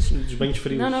coisas... Dos banhos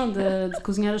frios. Não, de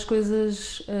cozinhar as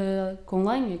coisas com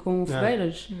lenha, com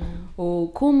fogueiras. Ou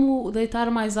como deitar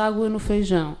mais água no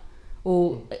feijão.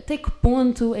 Ou até que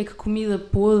ponto é que comida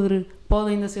podre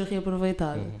pode ainda ser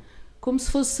reaproveitada. Como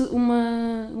se fosse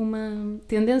uma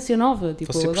tendência nova.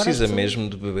 Tipo, você precisa mesmo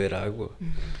de beber água?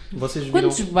 Vocês viram...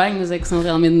 Quantos banhos é que são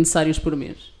realmente necessários por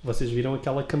mês? Vocês viram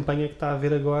aquela campanha que está a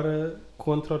haver agora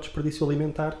contra o desperdício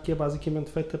alimentar, que é basicamente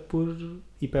feita por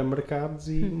hipermercados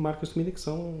e marcas de comida que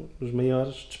são os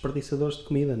maiores desperdiçadores de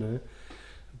comida, não é?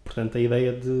 Portanto, a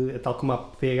ideia de... é tal como a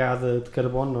pegada de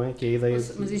carbono, não é? Que é a ideia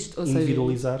de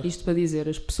individualizar. Isto para dizer,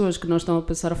 as pessoas que não estão a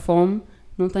passar fome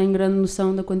não têm grande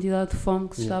noção da quantidade de fome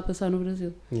que se está a passar no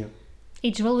Brasil.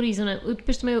 E desvalorizam, não é?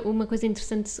 Depois também uma coisa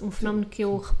interessante, um fenómeno que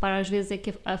eu reparo às vezes é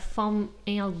que a fome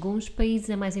em alguns países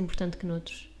é mais importante que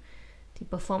noutros.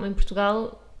 Tipo, a fome em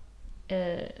Portugal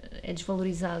é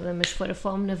desvalorizada, mas se for a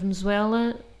fome na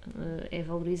Venezuela é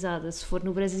valorizada. Se for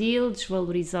no Brasil,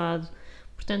 desvalorizado.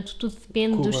 Portanto, tudo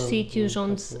depende dos sítios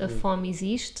onde a fome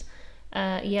existe.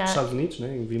 E há... Nos Estados Unidos,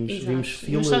 né? Vimos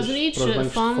filas Estados Unidos, para os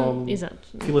bancos fome, de fome, exato.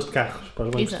 filas de carros para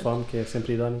os bancos Exato. de fome, que é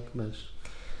sempre irónico, mas...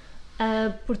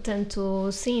 portanto,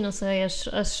 sim, não sei, acho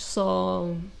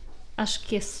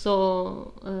que é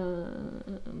só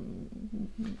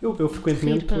eu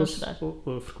frequentemente para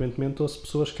frequentemente ouço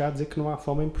pessoas cá dizer que não há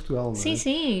fome em Portugal, não é?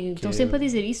 Sim, estão sempre a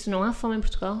dizer isso, não há fome em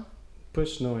Portugal.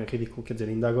 Pois, não, é ridículo, quer dizer,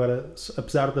 ainda agora,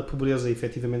 apesar da pobreza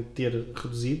efetivamente ter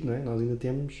reduzido, não é? Nós ainda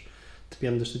temos,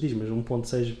 depende das estatísticas, mas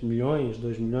 1,6 milhões,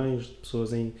 2 milhões de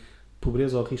pessoas em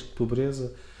pobreza ou risco de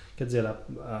pobreza. Quer dizer,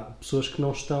 há pessoas que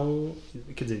não estão...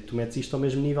 Quer dizer, tu metes isto ao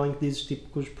mesmo nível em que dizes tipo,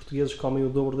 que os portugueses comem o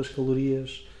dobro das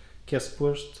calorias que é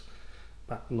suposto.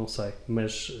 Pá, não sei,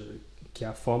 mas que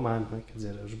há fome, não é? Quer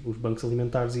dizer, os bancos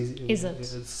alimentares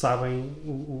sabem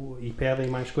e pedem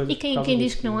mais coisas. E quem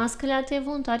diz que não há, se calhar até é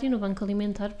voluntário no banco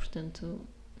alimentar, portanto...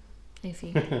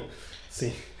 Enfim.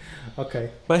 Sim, ok.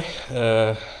 Bem,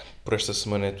 por esta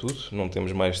semana é tudo, não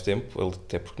temos mais tempo,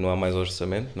 até porque não há mais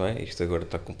orçamento, não é? Isto agora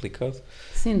está complicado.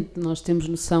 Sim, nós temos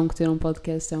noção que ter um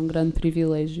podcast é um grande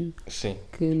privilégio. Sim.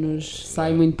 Que nos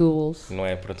sai muito do bolso. Não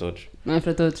é para todos. Não é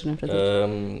para todos.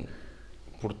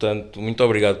 Portanto, muito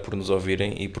obrigado por nos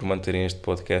ouvirem e por manterem este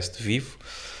podcast vivo.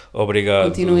 Obrigado.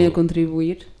 Continuem a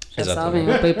contribuir. Já Exatamente.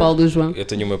 sabem, é o PayPal do João. Eu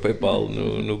tenho o meu PayPal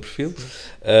no perfil.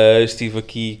 Estive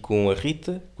aqui com a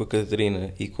Rita, com a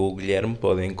Catarina e com o Guilherme.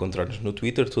 Podem encontrar-nos no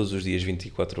Twitter todos os dias,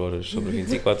 24 horas sobre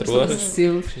 24 horas. E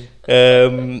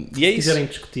é isso. Se quiserem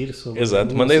discutir sobre...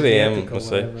 Exato, mandei DM, não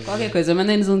sei. Qualquer coisa,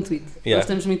 mandem-nos um tweet. Nós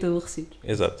estamos muito aborrecidos.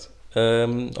 Exato.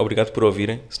 Obrigado por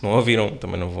ouvirem. Se não ouviram,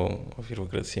 também não vão ouvir o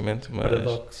agradecimento. Mas...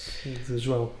 Paradoxo de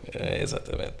João.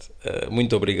 Exatamente.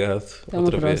 Muito obrigado. Até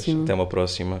outra uma vez. próxima. Até uma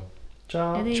próxima.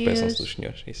 Tchau. Adeus. Despeçam-se dos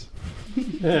senhores. Isso.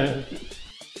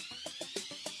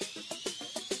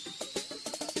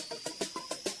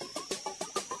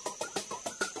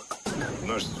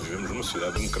 Nós vivemos numa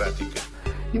sociedade democrática.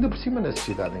 Ainda por cima na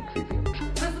sociedade em que vivemos.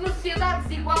 Mas uma sociedade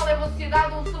desigual é uma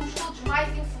sociedade onde somos todos mais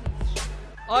infelizes.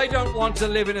 I don't want to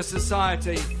live in a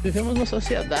society. Vivemos numa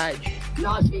sociedade.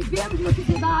 Nós vivemos numa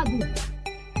sociedade.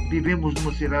 Vivemos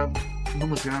numa sociedade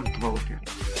que vale a pena.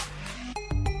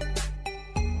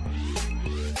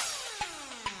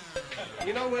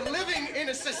 You know, we're living in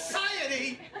a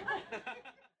society